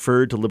 somebody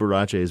referred to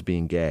Liberace as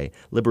being gay.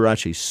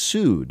 Liberace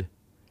sued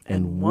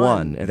and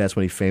won. And that's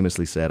when he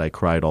famously said, I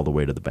cried all the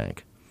way to the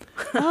bank.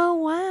 Oh,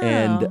 wow.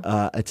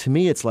 And to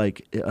me, it's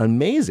like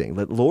amazing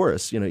that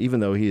Loras, even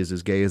though he is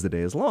as gay as the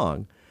day is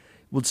long,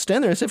 would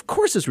stand there and say, of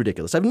course it's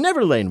ridiculous. I've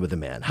never lain with a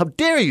man. How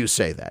dare you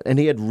say that? And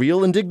he had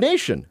real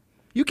indignation.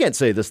 You can't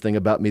say this thing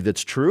about me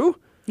that's true.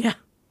 Yeah.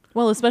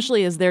 Well,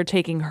 especially as they're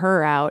taking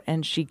her out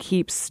and she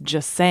keeps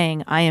just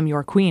saying, I am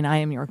your queen, I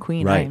am your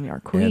queen, right. I am your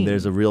queen. And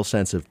there's a real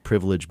sense of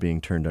privilege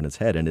being turned on its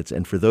head.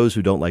 And for those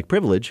who don't like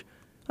privilege,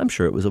 I'm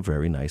sure it was a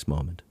very nice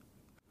moment.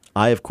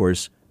 I, of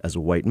course, as a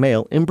white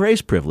male,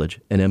 embrace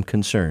privilege and am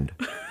concerned.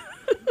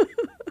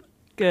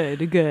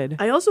 Good.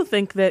 I also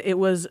think that it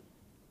was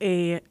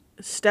a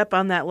step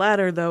on that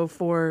ladder, though,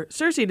 for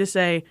Cersei to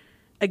say,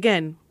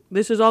 again,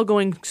 this is all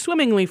going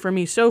swimmingly for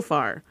me so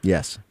far.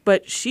 Yes.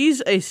 But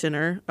she's a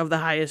sinner of the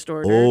highest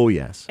order. Oh,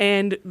 yes.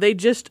 And they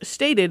just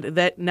stated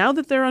that now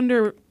that they're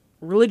under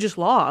religious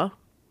law,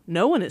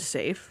 no one is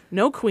safe.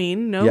 No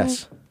queen, no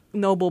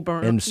noble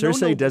born. And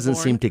Cersei doesn't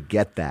seem to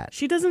get that.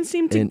 She doesn't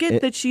seem to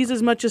get that she's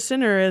as much a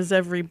sinner as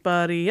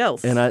everybody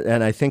else. And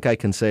I think I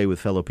can say with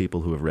fellow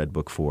people who have read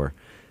Book 4,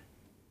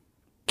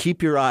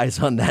 keep your eyes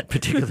on that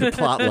particular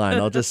plot line.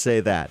 I'll just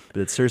say that.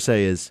 But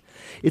Cersei is...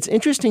 It's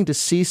interesting to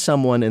see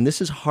someone, and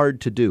this is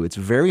hard to do. It's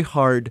very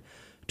hard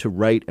to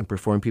write and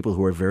perform people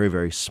who are very,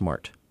 very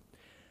smart.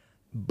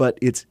 But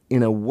it's,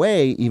 in a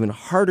way, even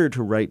harder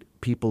to write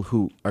people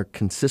who are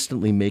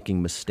consistently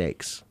making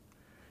mistakes,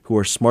 who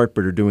are smart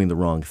but are doing the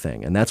wrong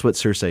thing. And that's what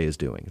Cersei is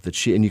doing.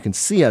 And you can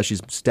see how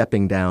she's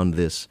stepping down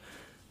this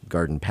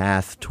garden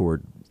path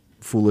toward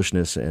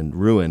foolishness and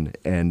ruin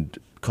and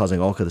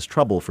causing all of this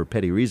trouble for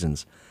petty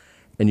reasons.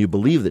 And you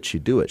believe that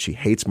she'd do it. She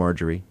hates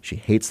Marjorie. She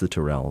hates the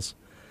Tyrells.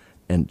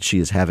 And she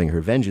is having her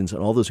vengeance.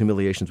 And all those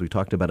humiliations we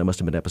talked about, it must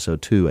have been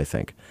episode 2, I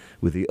think,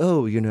 with the,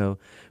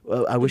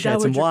 I wish I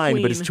had some wine,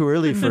 Queen. but it's too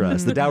early for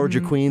us. The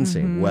Dowager Queen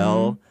scene.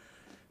 Well,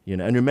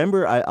 and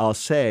remember, I'll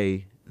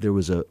say there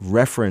was a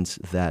reference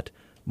that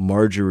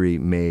Marjorie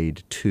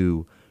made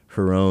to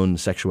her own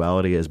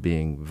sexuality as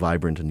being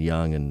vibrant and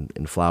young and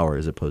in flower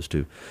as opposed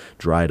to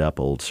dried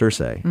up old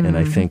Cersei. Mm-hmm. And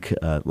I think,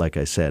 like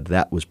I said,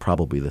 that was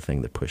probably the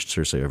thing that pushed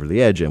Cersei over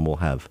the edge and will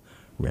have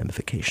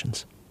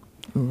ramifications.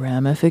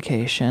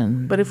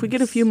 But if we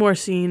get a few more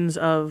scenes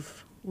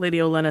of Lady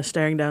Olenna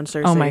staring down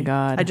Cersei. Oh, my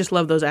God. I just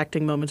love those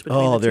acting moments between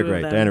the two of them. Oh,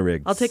 they're great. Diana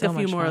Rigg. I'll take a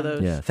few more of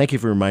those. Yeah. Thank you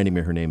for reminding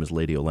me her name is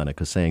Lady Olenna,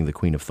 because saying the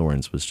Queen of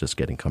Thorns was just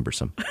getting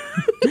cumbersome.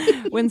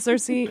 When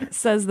Cersei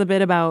says the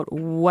bit about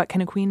what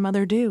can a queen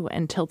mother do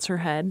and tilts her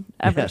head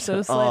ever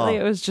so slightly,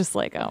 it was just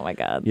like, oh, my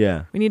God.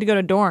 Yeah. We need to go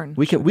to Dorne.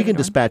 We can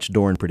dispatch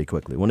Dorne pretty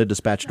quickly. Want to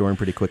dispatch Dorne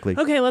pretty quickly?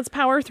 Okay, let's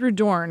power through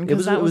Dorne,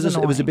 because that was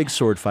annoying. It was a big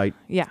sword fight.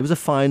 Yeah. It was a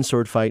fine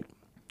sword fight.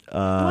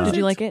 Did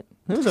you like it?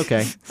 It was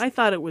okay. I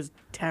thought it was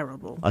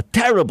terrible. A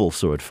terrible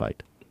sword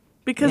fight.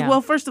 Because,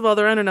 well, first of all,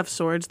 there aren't enough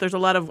swords. There's a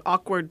lot of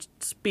awkward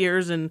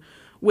spears and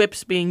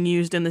whips being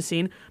used in the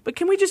scene. But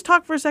can we just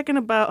talk for a second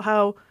about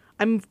how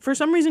I'm, for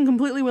some reason,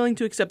 completely willing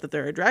to accept that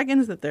there are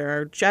dragons, that there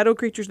are shadow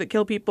creatures that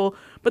kill people,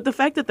 but the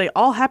fact that they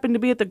all happen to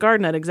be at the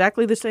garden at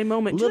exactly the same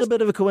moment. A little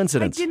bit of a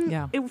coincidence.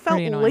 It felt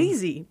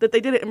lazy that they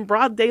did it in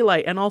broad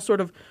daylight and all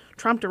sort of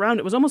tromped around.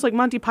 It was almost like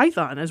Monty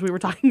Python, as we were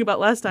talking about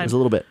last time. It was a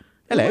little bit.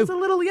 Hello. It was a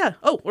little,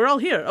 Oh, we're all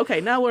here.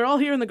 Okay, now we're all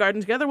here in the garden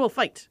together. We'll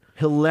fight.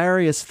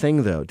 Hilarious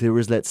thing, though. There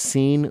was that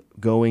scene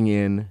going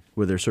in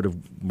where they're sort of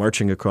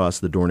marching across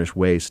the Dornish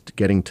waste,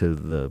 getting to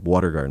the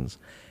water gardens,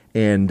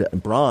 and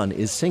Bronn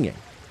is singing.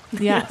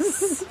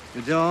 Yes.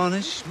 The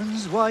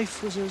Dornishman's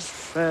wife was as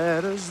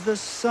fair as the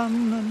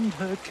sun, and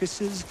her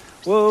kisses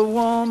were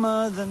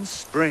warmer than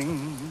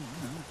spring.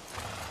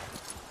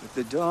 With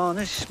the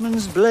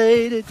Dornishman's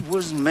blade, it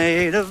was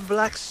made of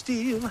black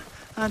steel,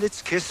 and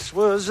its kiss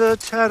was a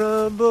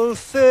terrible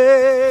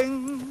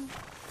thing.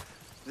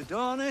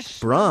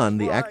 Bronn,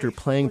 the actor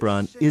playing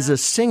Bronn, is a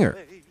singer.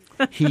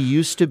 He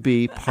used to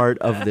be part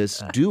of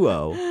this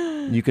duo.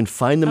 You can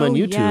find them on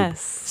YouTube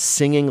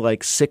singing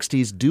like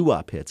 60s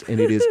doo-wop hits, and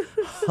it is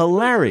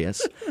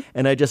hilarious.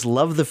 And I just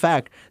love the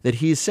fact that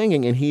he's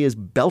singing and he is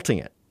belting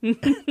it.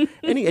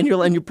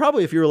 and you're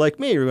probably, if you were like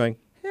me, you're going,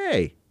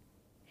 hey,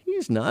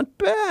 he's not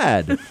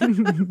bad.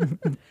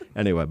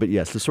 Anyway, but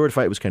yes, the sword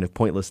fight was kind of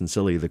pointless and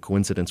silly. The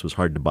coincidence was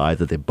hard to buy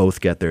that they both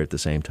get there at the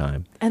same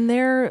time. And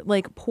their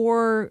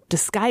poor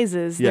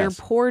disguises, their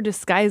poor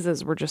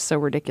disguises were just so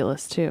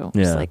ridiculous too.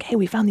 Just like, hey,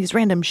 we found these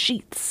random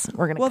sheets.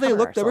 We're gonna. Well, they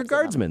were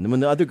guardsmen. And when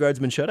the other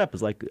guardsmen showed up, it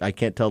was like, I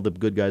can't tell the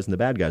good guys and the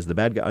bad guys.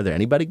 Are there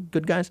anybody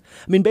good guys?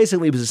 I mean,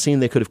 basically, it was a scene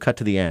they could have cut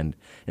to the end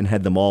and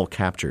had them all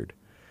captured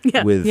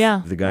with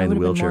the guy in the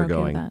wheelchair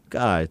going,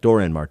 guy,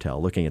 Doran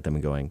Martell, looking at them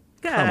and going,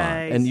 come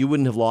on. And you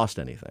wouldn't have lost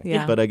anything.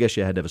 Yeah. But I guess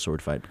you had to have a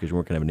sword fight because you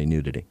weren't going to have any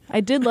nudity. I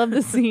did love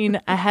the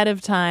scene ahead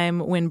of time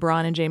when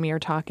Bronn and Jaime are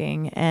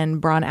talking,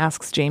 and Bronn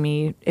asks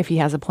Jaime if he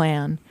has a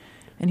plan.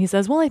 And he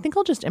says, well, I think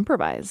I'll just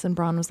improvise. And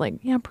Bronn was like,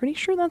 yeah, pretty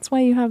sure that's why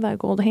you have that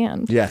gold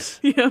hand. Yes.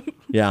 Yeah.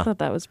 I thought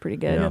that was pretty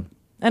good. Yeah.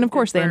 And of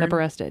course, they end up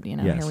arrested.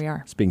 Here we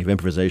are. Speaking of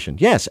improvisation,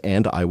 yes,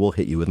 and I will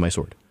hit you with my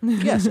sword.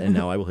 Yes, and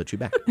now I will hit you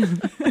back.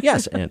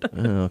 Yes, and,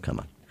 oh, come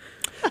on.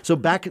 So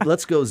back,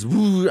 let's go.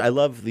 I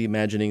love the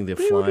imagining the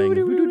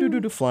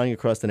flying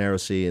across the narrow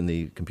sea in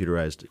the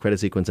computerized credit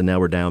sequence, and now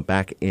we're down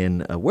back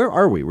in. Where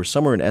are we? We're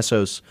somewhere in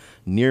Essos,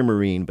 near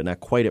Marine, but not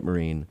quite at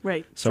Marine.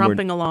 Right,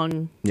 tromping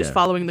along, just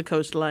following the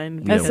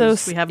coastline.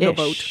 Essos, we have no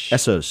boat.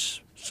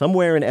 Essos,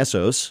 somewhere in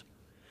Essos.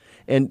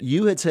 And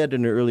you had said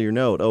in an earlier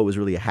note, it was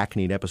really a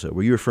hackneyed episode.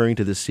 Were you referring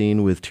to this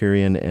scene with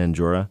Tyrion and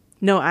Jorah?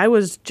 No, I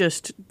was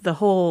just the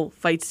whole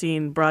fight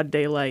scene, broad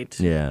daylight,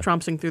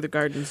 tromping through the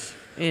gardens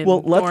in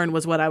Dorne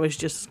was what I was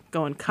just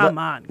going, come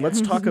on.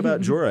 Let's talk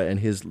about Jorah and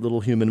his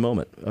little human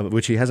moment,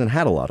 which he hasn't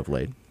had a lot of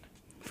late.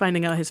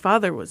 Finding out his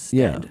father was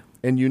dead.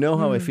 And you know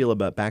how I feel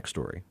about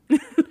backstory.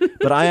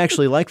 But I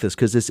actually like this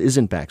because this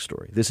isn't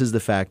backstory. This is the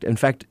fact. In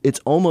fact,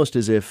 it's almost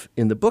as if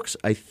in the books,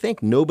 I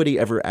think nobody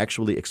ever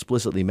actually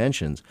explicitly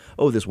mentions,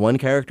 this one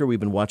character we've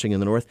been watching in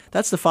the North,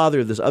 that's the father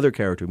of this other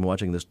character we've been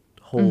watching this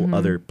whole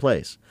other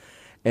place.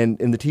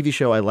 And in the TV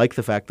show, I like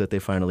the fact that they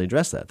finally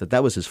addressed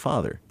that was his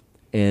father.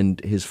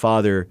 And his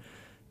father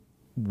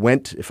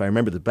went, if I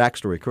remember the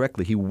backstory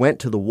correctly, he went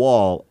to the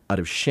wall out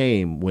of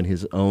shame when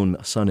his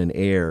own son and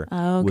heir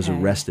was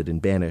arrested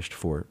and banished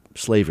for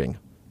slaving.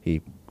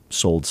 He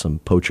sold some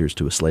poachers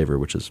to a slaver,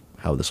 which is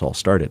how this all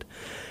started.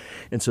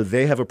 And so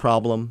they have a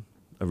problem,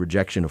 a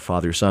rejection of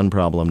father-son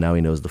problem. Now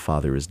he knows the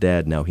father is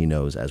dead. Now he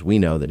knows, as we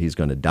know, that he's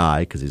going to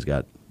die because he's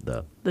got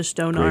the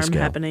stone arm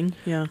happening.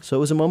 Yeah. So it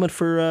was a moment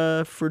for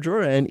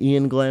Jorah, and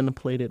Ian Glenn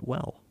played it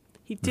well.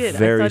 He did.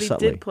 Very I thought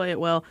subtly. He did play it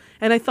well.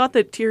 And I thought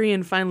that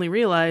Tyrion finally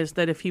realized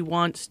that if he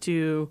wants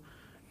to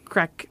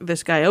crack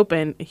this guy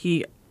open,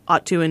 he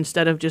ought to,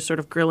 instead of just sort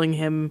of grilling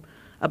him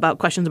about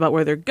questions about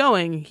where they're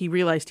going, he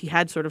realized he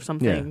had sort of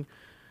something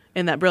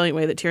in that brilliant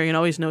way that Tyrion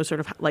always knows, sort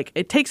of like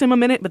it takes him a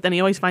minute, but then he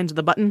always finds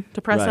the button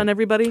to press on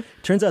everybody.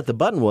 Turns out the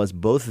button was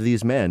both of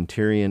these men,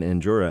 Tyrion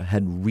and Jorah,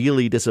 had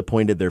really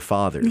disappointed their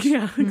fathers.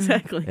 Yeah,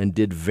 exactly. And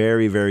did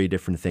very, very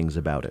different things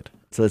about it.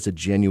 So that's a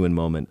genuine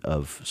moment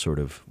of sort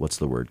of,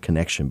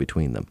 connection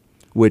between them,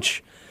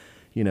 which,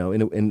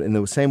 in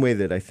the same way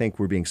that I think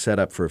we're being set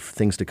up for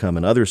things to come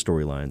in other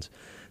storylines,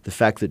 the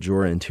fact that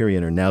Jorah and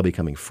Tyrion are now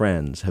becoming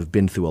friends, have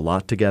been through a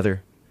lot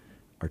together,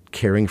 are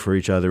caring for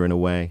each other in a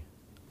way,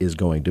 is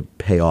going to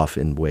pay off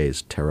in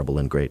ways terrible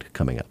and great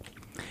coming up.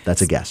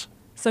 That's a guess.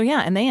 So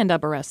and they end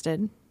up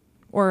arrested.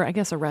 Or I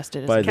guess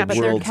arrested by as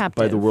a captive.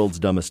 By the world's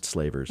dumbest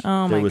slavers.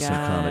 Oh, there my was God.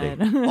 some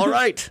comedy. All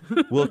right,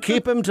 we'll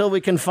keep him till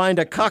we can find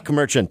a cock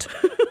merchant.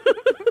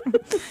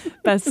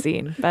 Best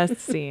scene.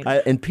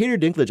 And Peter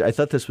Dinklage, I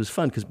thought this was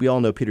fun because we all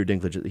know Peter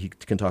Dinklage, he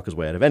can talk his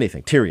way out of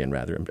anything. Tyrion,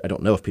 rather. I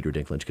don't know if Peter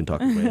Dinklage can talk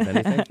his way out of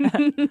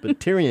anything, but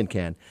Tyrion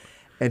can.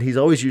 And he's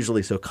always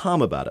usually so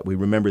calm about it. We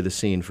remember the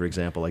scene, for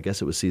example, I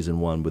guess it was season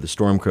 1, with the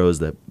storm crows,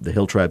 the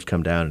hill tribes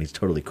come down, and he's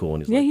totally cool.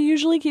 And he's he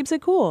usually keeps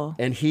it cool.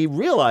 And he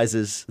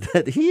realizes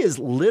that he is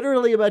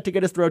literally about to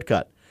get his throat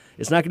cut.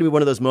 It's not going to be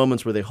one of those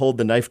moments where they hold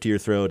the knife to your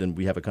throat and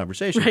we have a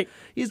conversation. Right.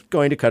 He's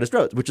going to cut his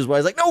throat, which is why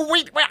he's like, no,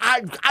 wait,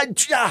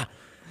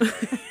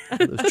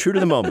 It was true to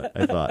the moment,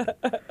 I thought.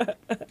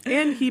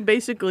 And he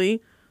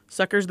basically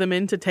suckers them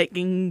into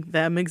taking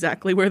them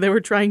exactly where they were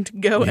trying to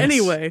go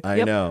anyway.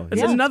 I know.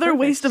 It's another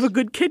waste of a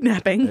good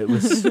kidnapping. It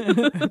was.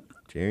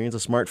 Tyrion's a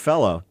smart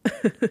fellow.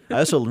 I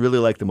also really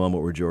like the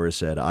moment where Jorah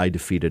said, I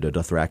defeated a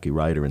Dothraki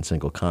rider in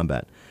single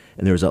combat.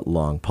 And there was that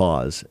long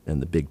pause,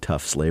 and the big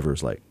tough slaver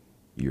was like,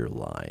 you're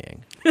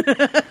lying.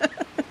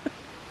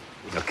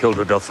 I killed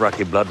a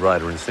Dothraki blood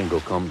rider in single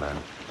combat.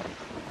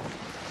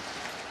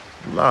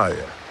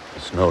 Liar.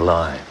 It's no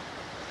lie.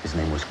 His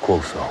name was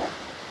Quotho.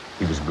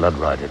 He was blood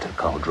rider to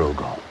Khal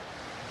Drogo.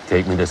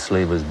 Take me to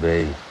Slaver's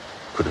Bay,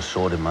 put a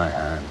sword in my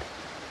hand.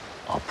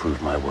 I'll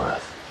prove my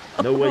worth.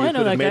 No way you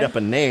could have made up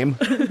a name.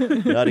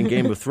 Not in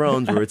Game of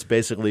Thrones, where it's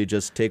basically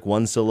just take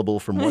one syllable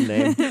from one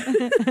name,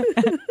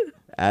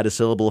 add a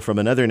syllable from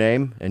another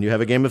name, and you have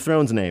a Game of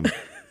Thrones name.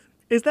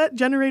 Is that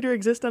generator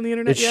exist on the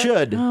internet yet? It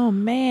should. Oh,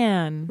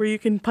 man. Where you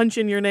can punch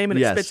in your name and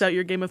it spits out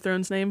your Game of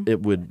Thrones name?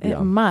 It would. It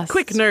must.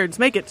 Quick, nerds,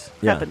 make it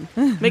happen.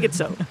 Make it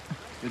so.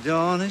 The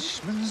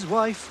Dornishman's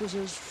wife was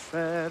as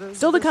fair as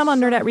Still to come on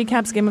Nerdette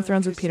Recaps Game of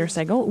Thrones with Peter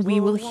Sagal, we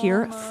will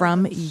hear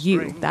from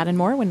you. That and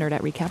more when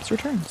Nerdette Recaps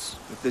returns.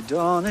 With the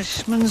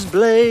Dornishman's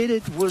blade,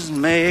 it was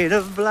made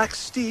of black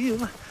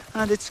steel,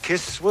 and its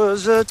kiss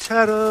was a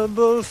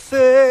terrible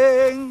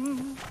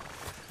thing.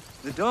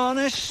 The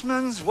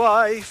Dornishman's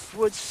wife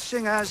would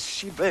sing as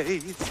she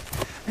bathed,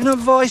 in a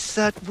voice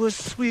that was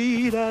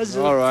sweet as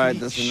a All right,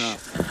 peach. that's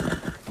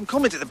enough. I'm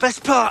coming to the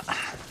best part.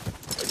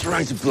 I'm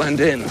trying to blend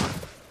in.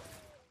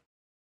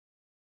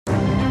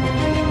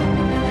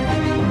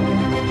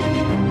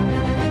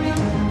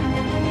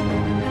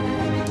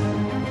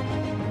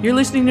 You're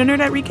listening to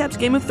Nerdette Recaps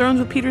Game of Thrones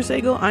with Peter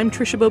Sagal. I'm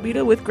Trisha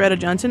Bobita with Greta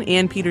Johnson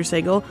and Peter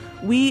Sagal.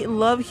 We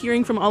love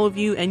hearing from all of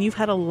you, and you've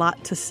had a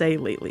lot to say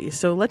lately.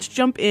 So let's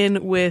jump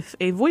in with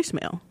a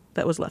voicemail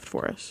that was left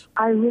for us.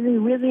 I really,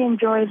 really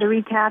enjoy the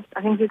recaps.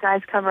 I think you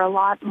guys cover a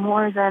lot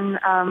more than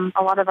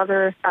a lot of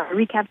other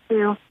recaps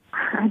do.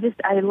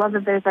 I love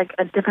that there's like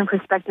a different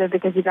perspective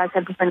because you guys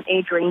have different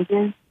age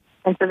ranges,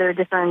 and so there are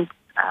different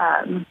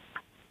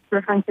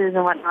references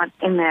and whatnot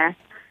in there.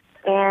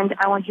 And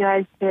I want you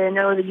guys to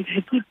know that you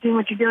should keep doing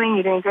what you're doing.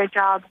 You're doing a great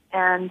job.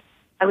 And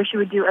I wish you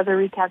would do other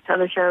recaps to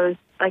other shows,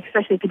 like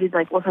especially if you did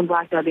like Orphan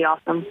Black. That would be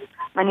awesome.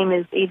 My name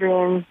is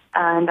Adrian,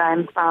 and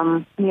I'm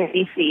from near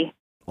DC.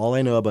 All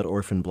I know about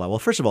Orphan Black. Well,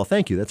 first of all,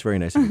 thank you. That's very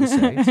nice of you to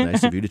say. It's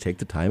nice of you to take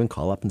the time and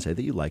call up and say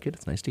that you like it.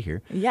 It's nice to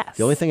hear. Yes.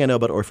 The only thing I know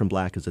about Orphan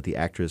Black is that the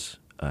actress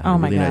had a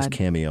really nice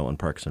cameo on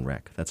Parks and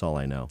Rec. That's all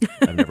I know.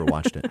 I've never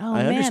watched it.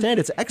 I understand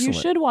it's excellent.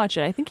 You should watch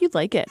it. I think you'd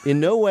like it. In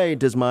no way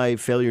does my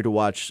failure to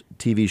watch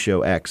TV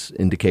show X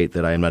indicate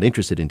that I am not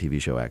interested in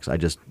TV show X. I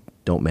just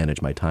don't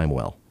manage my time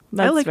well.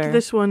 I liked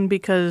this one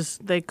because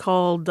they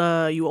called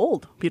you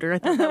old, Peter. I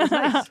thought that was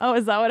nice. Oh,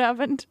 is that what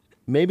happened?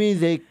 Maybe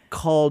they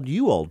called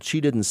you old.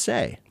 She didn't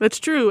say. That's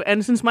true.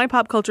 And since my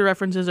pop culture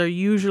references are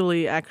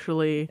usually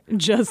actually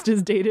just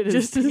as dated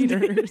as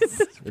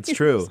Peter's. It's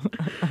true.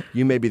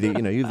 You may be you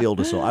have the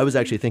oldest soul. I was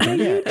actually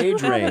thinking,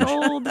 age range.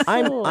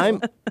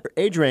 I'm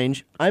age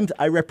range.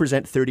 I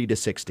represent 30 to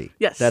 60.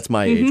 Yes. That's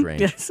my age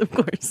range. Yes, of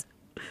course.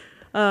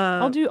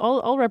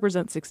 I'll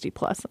represent 60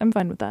 plus. I'm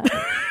fine with that.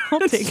 I'll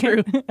take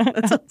it.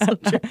 That's also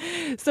true.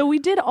 So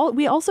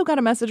we also got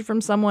a message from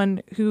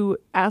someone who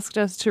asked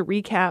us to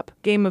recap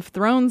Game of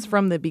Thrones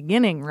from the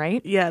beginning,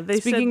 right? Yeah.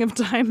 Speaking of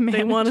time management.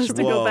 They want us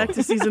to go back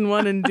to season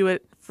 1 and do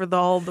it for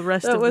all the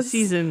rest of the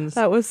seasons.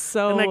 That was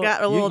so. And I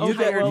got a little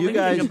tired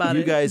thinking about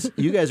it.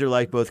 You guys are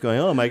like both going,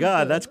 oh my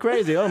God, that's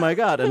crazy. Oh my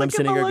God. And I'm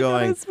sitting here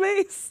going, his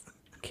face.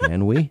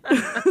 Can we?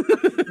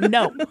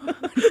 No.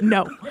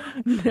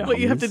 But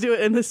you have to do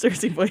it in the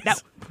Cersei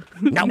voice.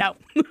 No.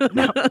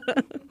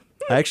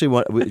 I actually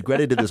want.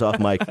 Greta did this off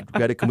mic.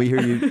 Greta, can we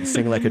hear you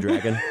sing like a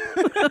dragon?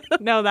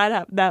 No,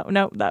 that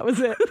was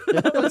it.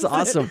 That was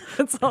awesome.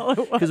 That's all it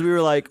was. Because we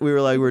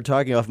were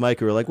talking off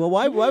mic. We were like, well,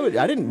 why would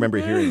I didn't remember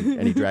hearing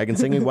any dragon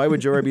singing. Why would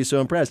Jorah be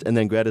so impressed? And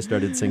then Greta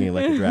started singing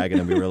like a dragon,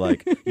 and we were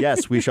like,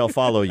 yes, we shall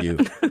follow you.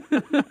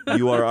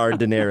 You are our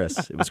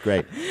Daenerys. It was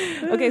great.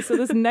 Okay, so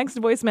this next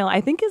voicemail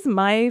I think is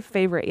my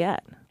favorite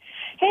yet.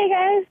 Hey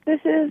guys, this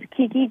is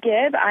Kiki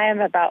Gibb. I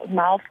am about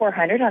mile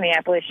 400 on the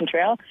Appalachian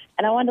Trail,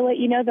 and I wanted to let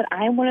you know that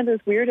I am one of those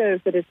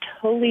weirdos that is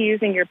totally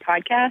using your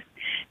podcast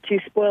to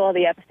spoil all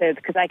the episodes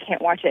because I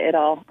can't watch it at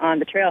all on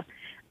the trail.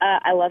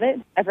 I love it.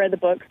 I've read the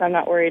book, so I'm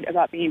not worried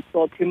about being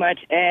spoiled too much,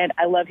 and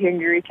I love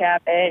hearing your recap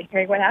and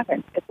hearing what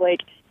happened. It's like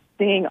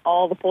seeing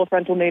all the full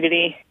frontal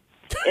nudity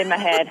in my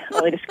head,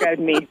 only described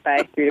to me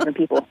by 3 different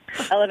people.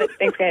 I love it.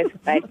 Thanks, guys.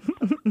 Bye.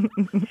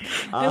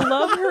 I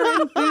love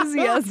her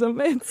enthusiasm.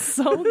 It's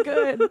so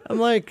good.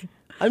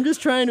 I'm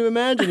just trying to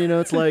imagine,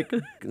 it's like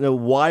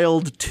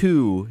Wild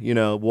 2,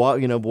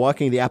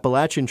 walking the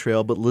Appalachian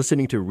Trail, but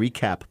listening to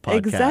recap podcasts.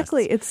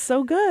 Exactly. It's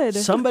so good.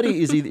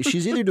 Somebody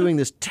she's either doing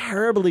this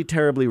terribly,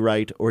 terribly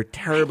right or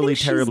terribly,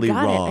 terribly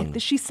wrong.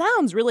 She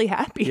sounds really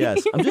happy.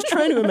 Yes. I'm just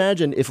trying to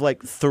imagine if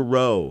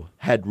Thoreau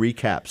had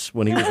recaps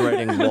when he was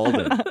writing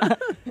Walden.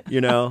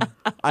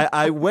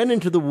 I went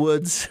into the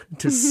woods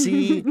to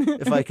see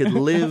if I could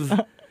live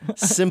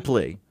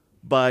simply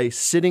by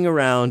sitting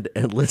around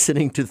and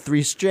listening to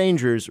 3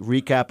 strangers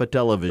recap a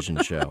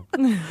television show.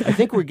 I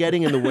think we're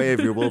getting in the way of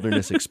your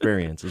wilderness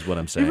experience, is what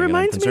I'm saying. It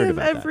reminds me of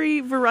about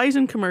every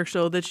Verizon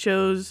commercial that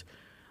shows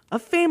a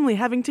family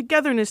having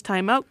togetherness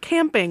time out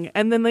camping,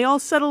 and then they all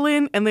settle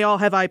in and they all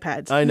have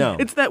iPads. I know.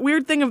 It's that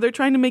weird thing of they're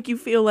trying to make you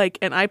feel like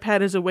an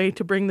iPad is a way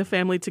to bring the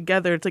family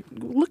together. It's like,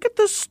 look at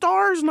the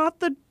stars, not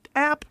the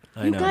app.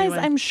 You guys,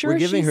 I'm sure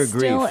she's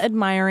still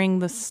admiring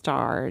the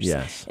stars.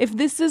 Yes. If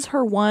this is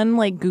her one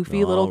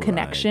goofy little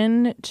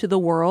connection to the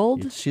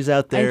world, she's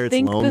out there. I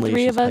think it's lonely. the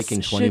 3 of us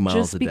hiking 20 should miles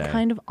just a be day.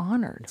 kind of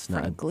honored.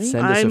 Frankly,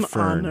 Send us I'm a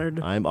fern.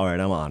 honored. I'm all right.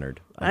 I'm honored.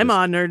 I'm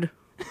honored.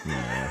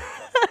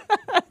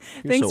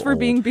 Thanks so for old.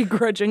 being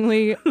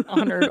begrudgingly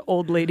honored,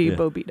 old lady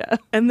Bobita.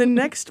 And the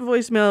next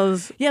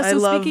voicemails. Yeah.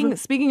 So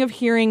speaking of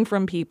hearing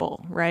from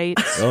people, right?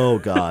 Oh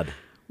God.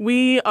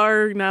 We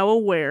are now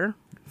aware.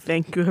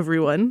 Thank you,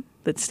 everyone.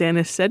 That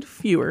Stannis said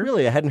fewer.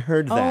 Really? I hadn't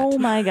heard that. Oh,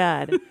 my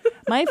God.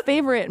 My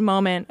favorite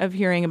moment of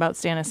hearing about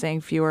Stannis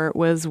saying fewer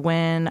was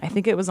when, I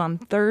think it was on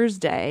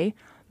Thursday,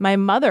 my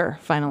mother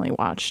finally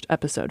watched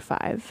episode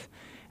 5.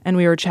 And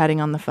we were chatting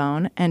on the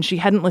phone, and she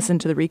hadn't listened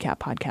to the recap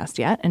podcast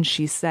yet. And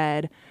she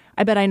said,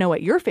 I bet I know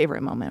what your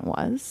favorite moment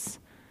was.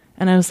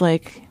 And I was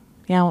like,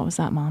 yeah, what was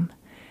that, Mom?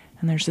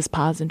 And there's this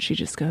pause, and she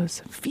just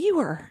goes,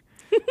 fewer.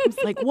 I was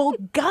like, well,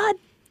 God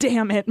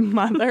damn it,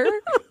 Mother.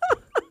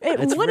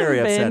 It's would very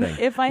have been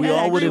upsetting. if I we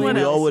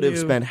had all would have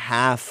spent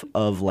half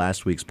of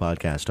last week's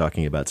podcast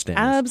talking about Stannis.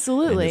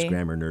 Absolutely. And his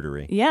grammar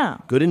nerdery. Yeah.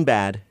 Good and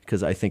bad,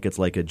 because I think it's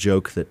like a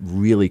joke that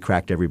really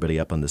cracked everybody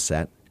up on the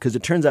set. Because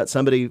it turns out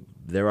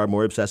there are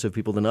more obsessive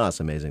people than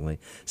us, amazingly,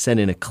 sent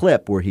in a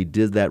clip where he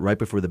did that right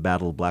before the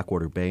Battle of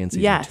Blackwater Bay in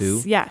season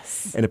 2.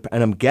 Yes. And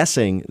I'm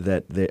guessing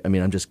that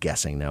I'm just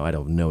guessing now. I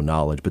don't know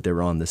knowledge, but they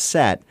were on the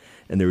set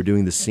and they were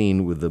doing the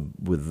scene with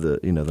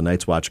the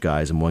Night's Watch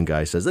guys, and one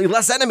guy says,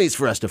 "Less enemies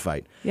for us to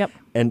fight." Yep.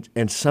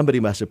 And somebody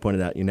must have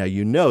pointed out,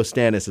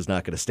 Stannis is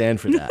not going to stand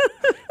for that.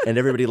 And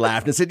everybody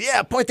laughed and said,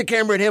 yeah, point the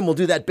camera at him. We'll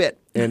do that bit.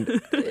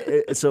 And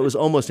so it was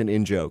almost an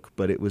in-joke,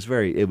 but it was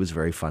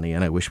very funny.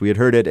 And I wish we had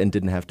heard it and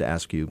didn't have to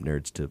ask you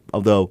nerds to.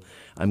 Although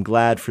I'm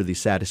glad for the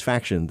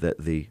satisfaction that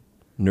the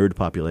nerd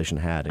population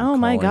had in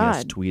calling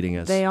us, tweeting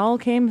us. They all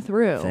came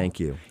through. Thank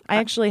you. I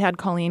actually had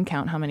Colleen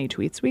count how many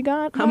tweets we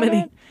got. How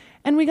many?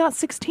 And we got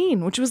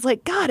 16, which was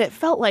like, God, it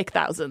felt like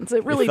thousands.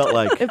 It really felt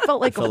like it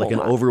felt like a whole an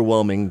lot.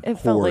 overwhelming It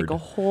felt like a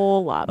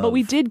whole lot. But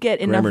we did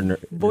get enough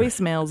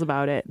voicemails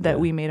about it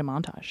that we made a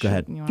montage. Go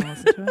ahead. You want to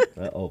listen to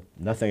it?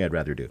 Nothing I'd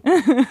rather do.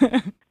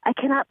 I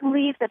cannot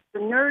believe that the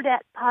Nerdette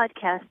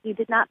podcast, you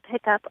did not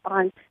pick up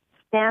on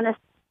Stannis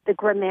the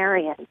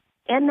Grammarian.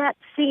 In that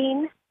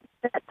scene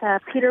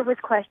that Peter was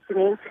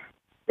questioning,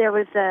 there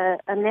was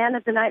a man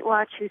of the Night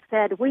Watch who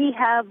said, "We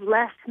have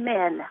less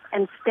men."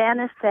 And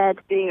Stannis said,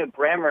 being a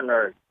grammar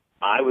nerd,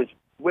 I was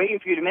waiting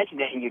for you to mention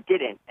it, and you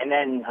didn't. And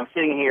then I'm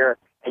sitting here,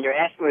 and you're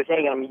asking what I'm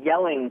saying, and I'm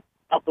yelling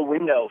out the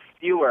window,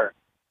 "Fewer."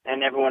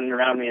 And everyone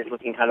around me is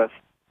looking kind of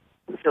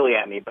silly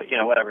at me, but,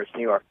 whatever, it's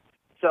New York.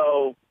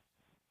 So,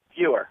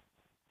 fewer.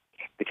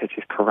 Because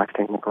he's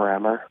correcting the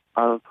grammar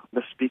of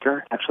the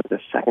speaker. Actually, the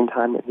second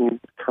time that he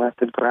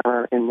corrected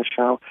grammar in the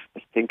show,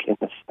 I think in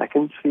the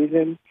second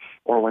season,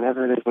 or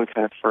whenever it is when we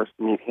kind of first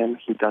meet him,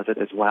 he does it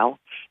as well.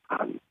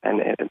 And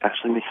it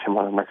actually makes him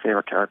one of my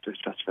favorite characters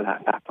just for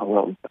that fact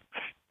alone. I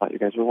thought you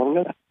guys would want to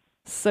know that.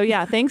 So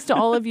yeah, thanks to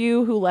all of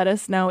you who let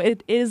us know.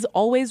 It is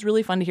always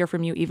really fun to hear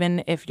from you,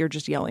 even if you're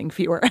just yelling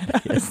fewer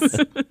at us.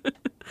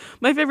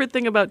 My favorite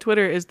thing about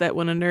Twitter is that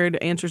when a nerd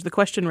answers the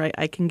question right,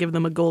 I can give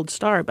them a gold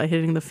star by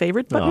hitting the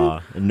favorite button. Aw,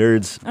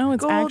 nerds. Oh,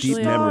 it's actually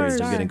deep memories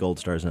of getting gold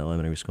stars in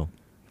elementary school.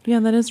 Yeah,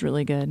 that is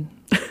really good.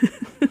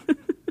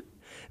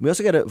 We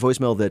also got a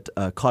voicemail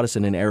that caught us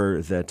in an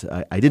error that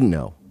I didn't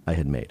know I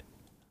had made.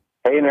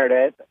 Hey,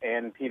 Nerdette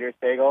and Peter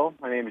Sagal.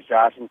 My name is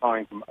Josh. I'm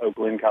calling from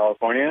Oakland,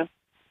 California.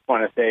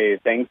 Want to say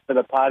thanks for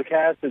the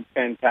podcast. It's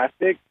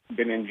fantastic.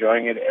 Been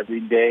enjoying it every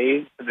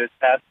day for this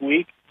past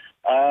week.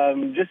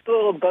 Just a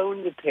little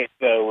bone to pick,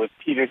 though, with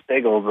Peter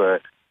Sagal, the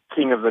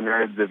king of the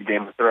nerds of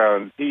Game of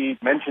Thrones. He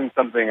mentioned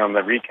something on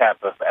the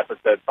recap of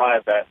episode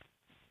 5 that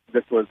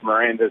this was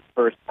Miranda's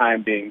first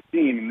time being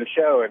seen in the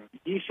show, and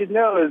he should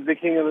know, as the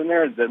king of the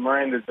nerds, that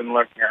Miranda's been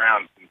lurking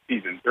around since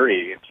season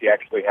 3, and she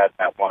actually had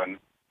that one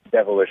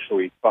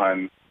devilishly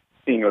fun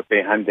scene where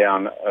they hunt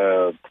down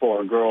a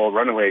poor girl,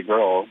 runaway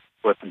girl,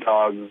 with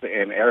dogs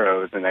and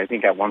arrows, and I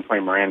think at one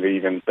point Miranda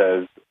even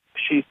says,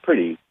 "She's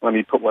pretty. Let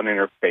me put one in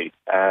her face."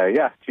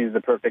 She's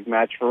the perfect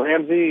match for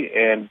Ramsay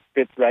and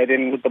fits right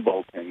in with the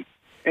Boltons.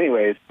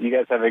 Anyways, you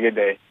guys have a good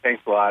day.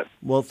 Thanks a lot.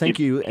 Well, thank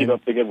you. Keep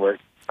up the good work.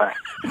 Bye.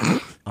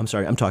 I'm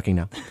sorry, I'm talking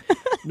now.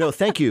 No,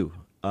 thank you.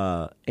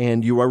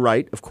 And you are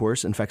right, of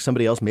course. In fact,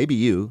 somebody else, maybe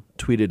you,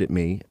 tweeted at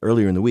me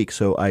earlier in the week.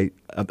 So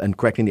and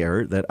correcting the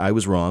error, that I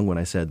was wrong when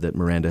I said that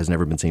Miranda has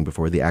never been seen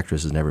before. The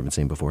actress has never been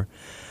seen before.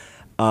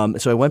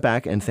 So I went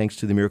back and, thanks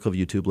to the miracle of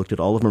YouTube, looked at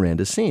all of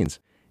Miranda's scenes.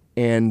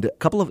 And a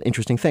couple of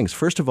interesting things.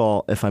 First of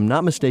all, if I'm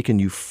not mistaken,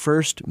 you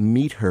first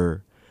meet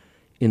her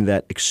in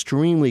that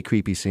extremely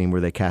creepy scene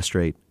where they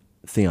castrate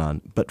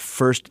Theon. But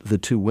first, the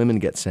two women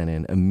get sent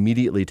in,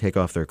 immediately take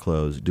off their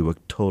clothes, do a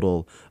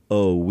total,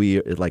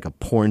 like a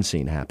porn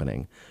scene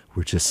happening.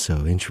 We're just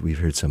so we've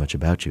heard so much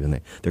about you. And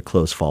their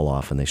clothes fall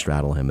off and they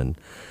straddle him, and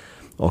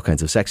all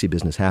kinds of sexy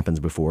business happens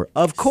before,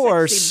 of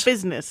course, sexy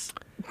business.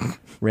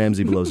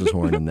 Ramsay blows his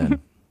horn and then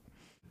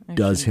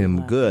does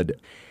him good.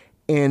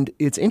 And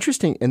it's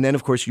interesting. And then,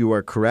 of course, you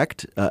are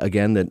correct,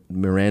 again, that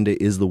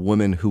Miranda is the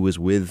woman who was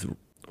with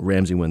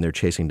Ramsay when they're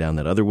chasing down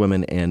that other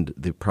woman. And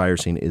the prior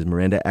scene is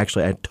Miranda.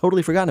 Actually, I had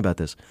totally forgotten about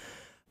this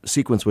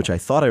sequence, which I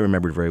thought I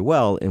remembered very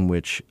well, in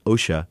which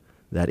Osha,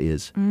 that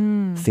is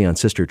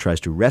Theon's sister, tries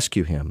to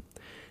rescue him.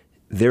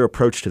 Their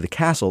approach to the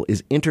castle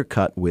is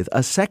intercut with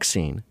a sex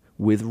scene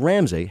with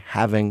Ramsay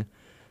having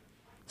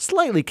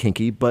slightly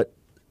kinky but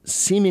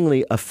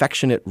seemingly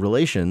affectionate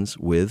relations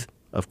with,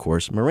 of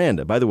course,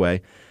 Miranda. By the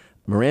way,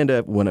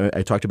 Miranda, when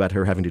I talked about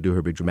her having to do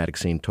her big dramatic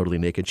scene totally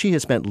naked, she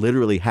has spent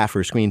literally half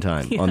her screen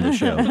time on the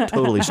show,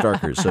 totally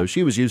Starkers. So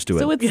she was used to it.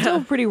 So it's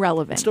still pretty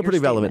relevant. It's still pretty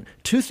relevant.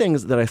 Two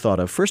things that I thought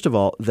of. First of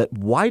all, that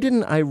why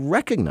didn't I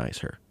recognize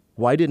her?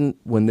 Why didn't,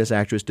 when this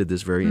actress did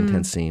this very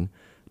intense scene,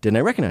 didn't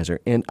I recognize her?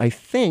 And I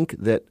think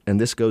that, and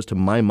this goes to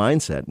my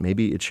mindset,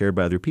 maybe it's shared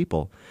by other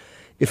people,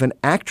 if an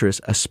actress,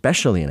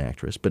 especially an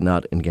actress, but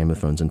not in Game of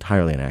Thrones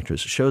entirely an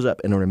actress, shows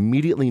up and are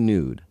immediately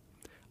nude,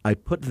 I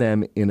put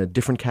them in a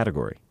different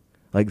category.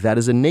 Like, that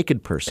is a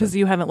naked person. Because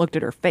you haven't looked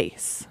at her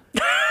face.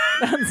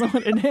 That's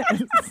what it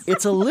is.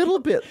 It's a little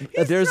bit,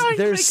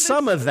 there's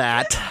some of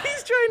that.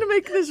 He's trying to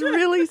make this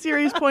really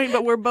serious point,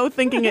 but we're both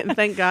thinking it, and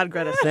thank God,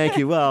 Greta. Thank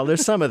you. Well,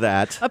 there's some of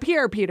that. Up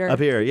here, Peter. Up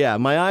here, yeah.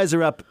 My eyes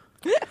are up.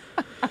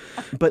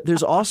 But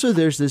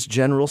there's this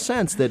general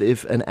sense that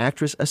if an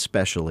actress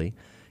especially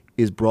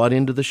is brought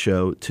into the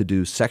show to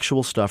do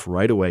sexual stuff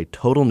right away,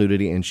 total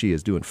nudity, and she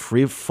is doing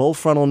full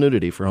frontal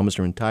nudity for almost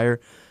her entire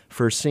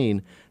first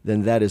scene,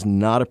 then that is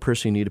not a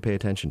person you need to pay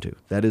attention to.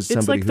 That is somebody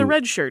It's like the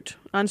red shirt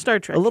on Star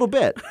Trek. A little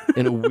bit,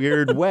 in a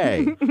weird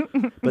way.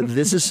 But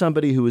this is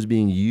somebody who is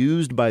being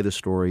used by the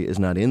story, is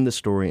not in the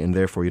story, and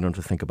therefore you don't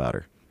have to think about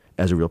her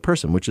as a real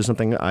person, which is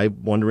something I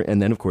wonder.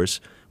 And then, of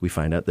course, we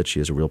find out that she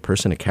is a real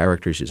person, a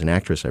character. She's an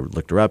actress. I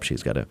looked her up.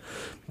 She's got a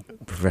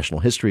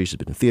professional history. She's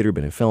been in theater,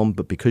 been in film.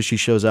 But because she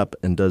shows up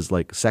and does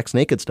like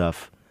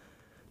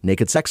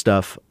naked sex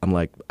stuff, I'm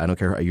like, I don't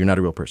care. You're not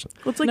a real person.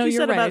 Well, it's like you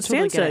said about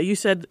Sansa. You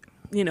said,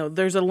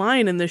 there's a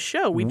line in this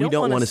show. We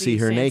don't want to see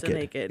her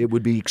naked. It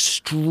would be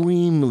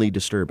extremely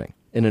disturbing.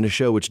 And in a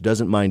show which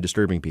doesn't mind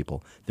disturbing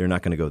people, they're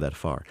not going to go that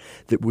far.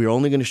 That we're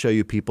only going to show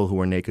you people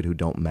who are naked who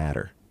don't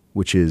matter,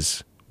 which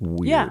is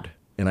weird. Yeah.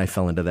 And I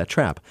fell into that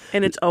trap.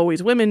 And it's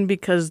always women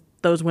because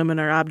those women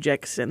are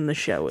objects in the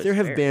show. There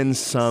have been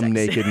some sexist.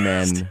 Naked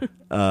men,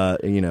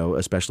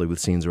 especially with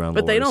scenes around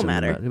but the they don't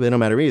matter. They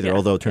don't matter either,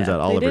 although it turns out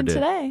Oliver did.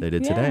 They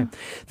did today.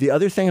 The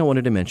other thing I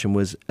wanted to mention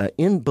was,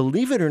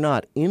 believe it or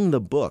not, in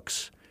the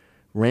books,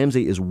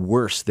 Ramsay is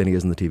worse than he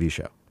is in the TV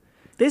show.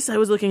 This I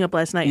was looking up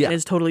last night and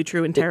is totally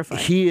true and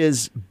terrifying. He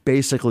is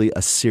basically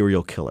a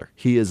serial killer.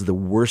 He is the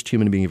worst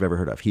human being you've ever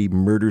heard of. He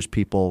murders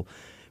people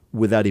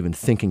without even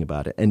thinking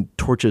about it and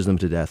tortures them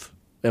to death.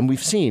 And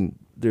we've seen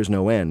there's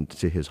no end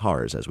to his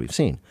horrors, as we've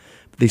seen.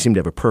 They seem to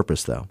have a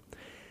purpose, though.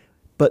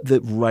 But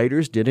the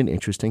writers did an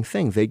interesting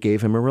thing. They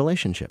gave him a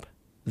relationship.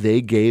 They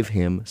gave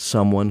him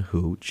someone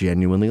who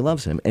genuinely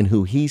loves him and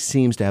who he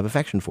seems to have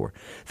affection for.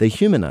 They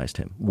humanized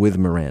him with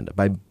Miranda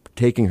by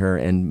taking her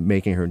and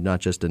making her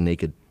not just a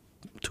naked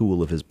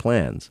tool of his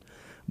plans,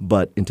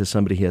 but into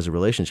somebody he has a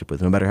relationship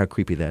with, no matter how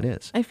creepy that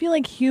is. I feel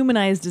like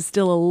humanized is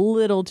still a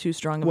little too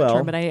strong of a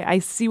term, but I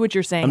see what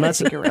you're saying. I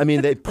think you're right. I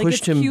mean, they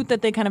pushed him. It's cute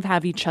that they kind of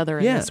have each other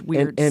in this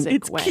weird, and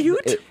sick way.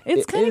 Cute.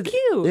 It's kind of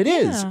cute. It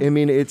is. I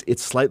mean,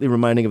 it's slightly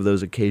reminding of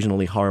those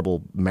occasionally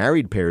horrible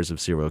married pairs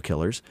of serial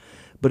killers,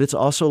 but it's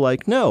also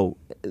like, no,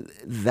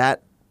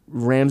 that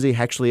Ramsay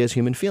actually has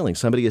human feelings.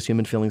 Somebody has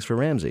human feelings for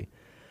Ramsay.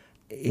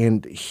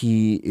 And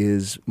he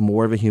is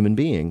more of a human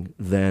being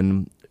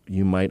than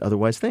you might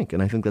otherwise think.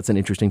 And I think that's an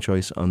interesting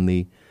choice on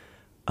the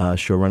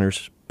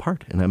showrunner's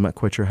part. And I'm not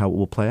quite sure how it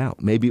will play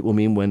out. Maybe it will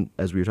mean when,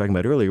 as we were talking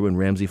about earlier, when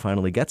Ramsay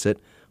finally gets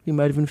it, we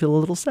might even feel a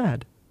little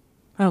sad.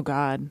 Oh,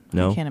 God.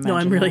 No? I can't imagine. No,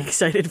 I'm really that.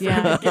 excited for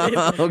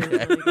it.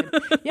 Okay.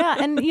 Yeah,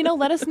 and,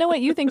 let us know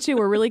what you think, too.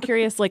 We're really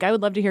curious. Like, I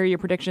would love to hear your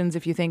predictions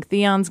if you think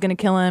Theon's going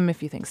to kill him,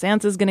 if you think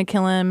Sansa's going to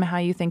kill him, how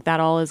you think that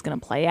all is going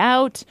to play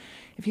out.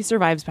 If he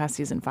survives past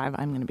season 5,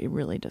 I'm going to be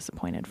really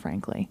disappointed,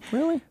 frankly.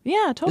 Really?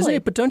 Yeah, totally.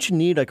 But don't you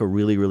need like a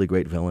really, really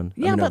great villain?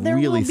 Yeah, but there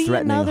really will be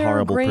threatening, another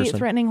horrible great, person.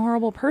 threatening,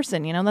 horrible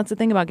person. That's the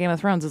thing about Game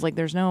of Thrones is like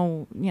there's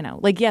no,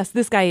 yes,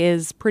 this guy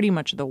is pretty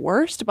much the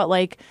worst, but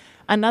like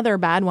another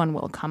bad one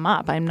will come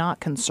up. I'm not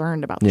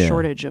concerned about the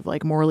shortage of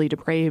like morally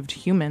depraved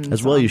humans.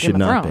 As well, you should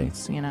not be.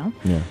 Yeah.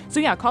 So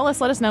yeah, call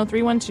us. Let us know.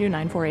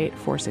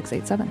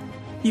 312-948-4687.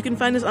 You can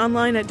find us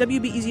online at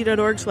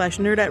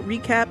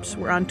wbez.org/nerdatrecaps.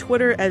 We're on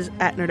Twitter as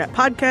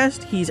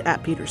 @nerdatpodcast. He's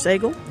 @Peter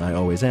Sagal. I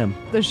always am.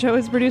 The show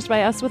is produced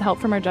by us with help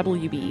from our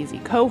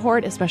WBEZ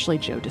cohort, especially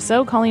Joe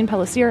Dassault, Colleen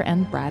Pellisier,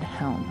 and Brad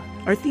Helm.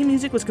 Our theme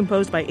music was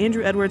composed by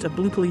Andrew Edwards of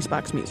Blue Police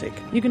Box Music.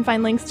 You can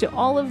find links to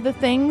all of the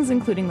things,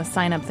 including the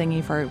sign-up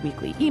thingy for our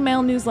weekly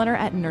email newsletter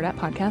at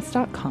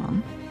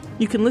nerdatpodcast.com.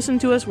 You can listen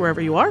to us wherever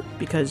you are,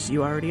 because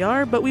you already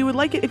are, but we would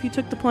like it if you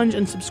took the plunge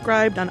and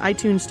subscribed on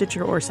iTunes,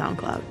 Stitcher, or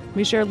SoundCloud.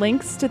 We share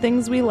links to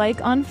things we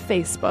like on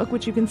Facebook,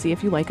 which you can see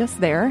if you like us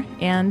there.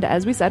 And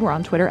as we said, we're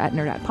on Twitter at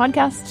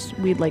nerdatpodcast.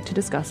 We'd like to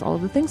discuss all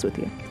of the things with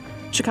you.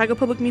 Chicago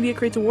Public Media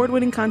creates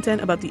award-winning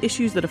content about the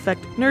issues that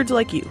affect nerds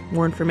like you.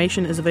 More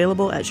information is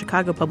available at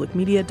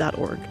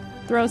chicagopublicmedia.org.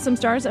 Throw some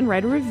stars and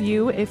write a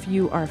review if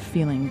you are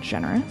feeling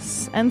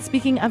generous. And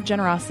speaking of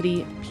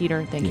generosity,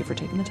 Peter, thank you for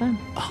taking the time.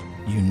 Oh,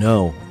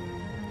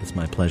 it's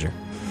my pleasure.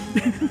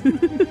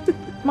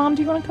 Mom,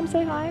 do you want to come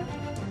say hi?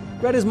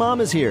 Greta's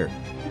mom is here.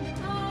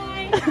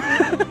 Hi.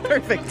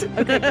 Perfect.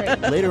 Okay, great.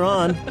 Later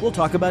on, we'll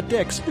talk about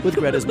dicks with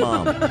Greta's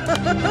mom.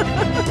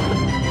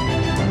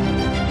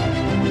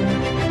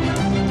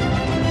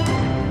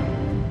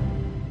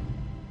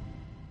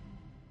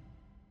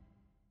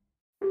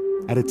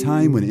 At a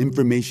time when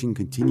information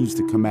continues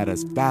to come at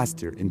us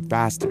faster and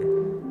faster,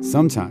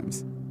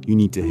 sometimes you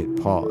need to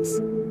hit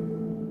pause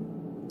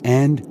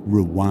and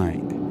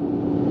rewind.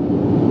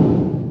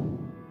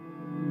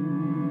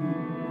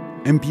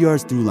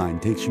 NPR's Throughline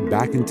takes you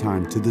back in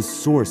time to the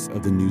source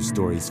of the news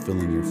stories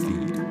filling your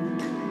feed.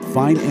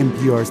 Find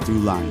NPR's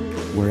Throughline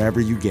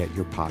wherever you get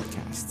your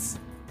podcasts.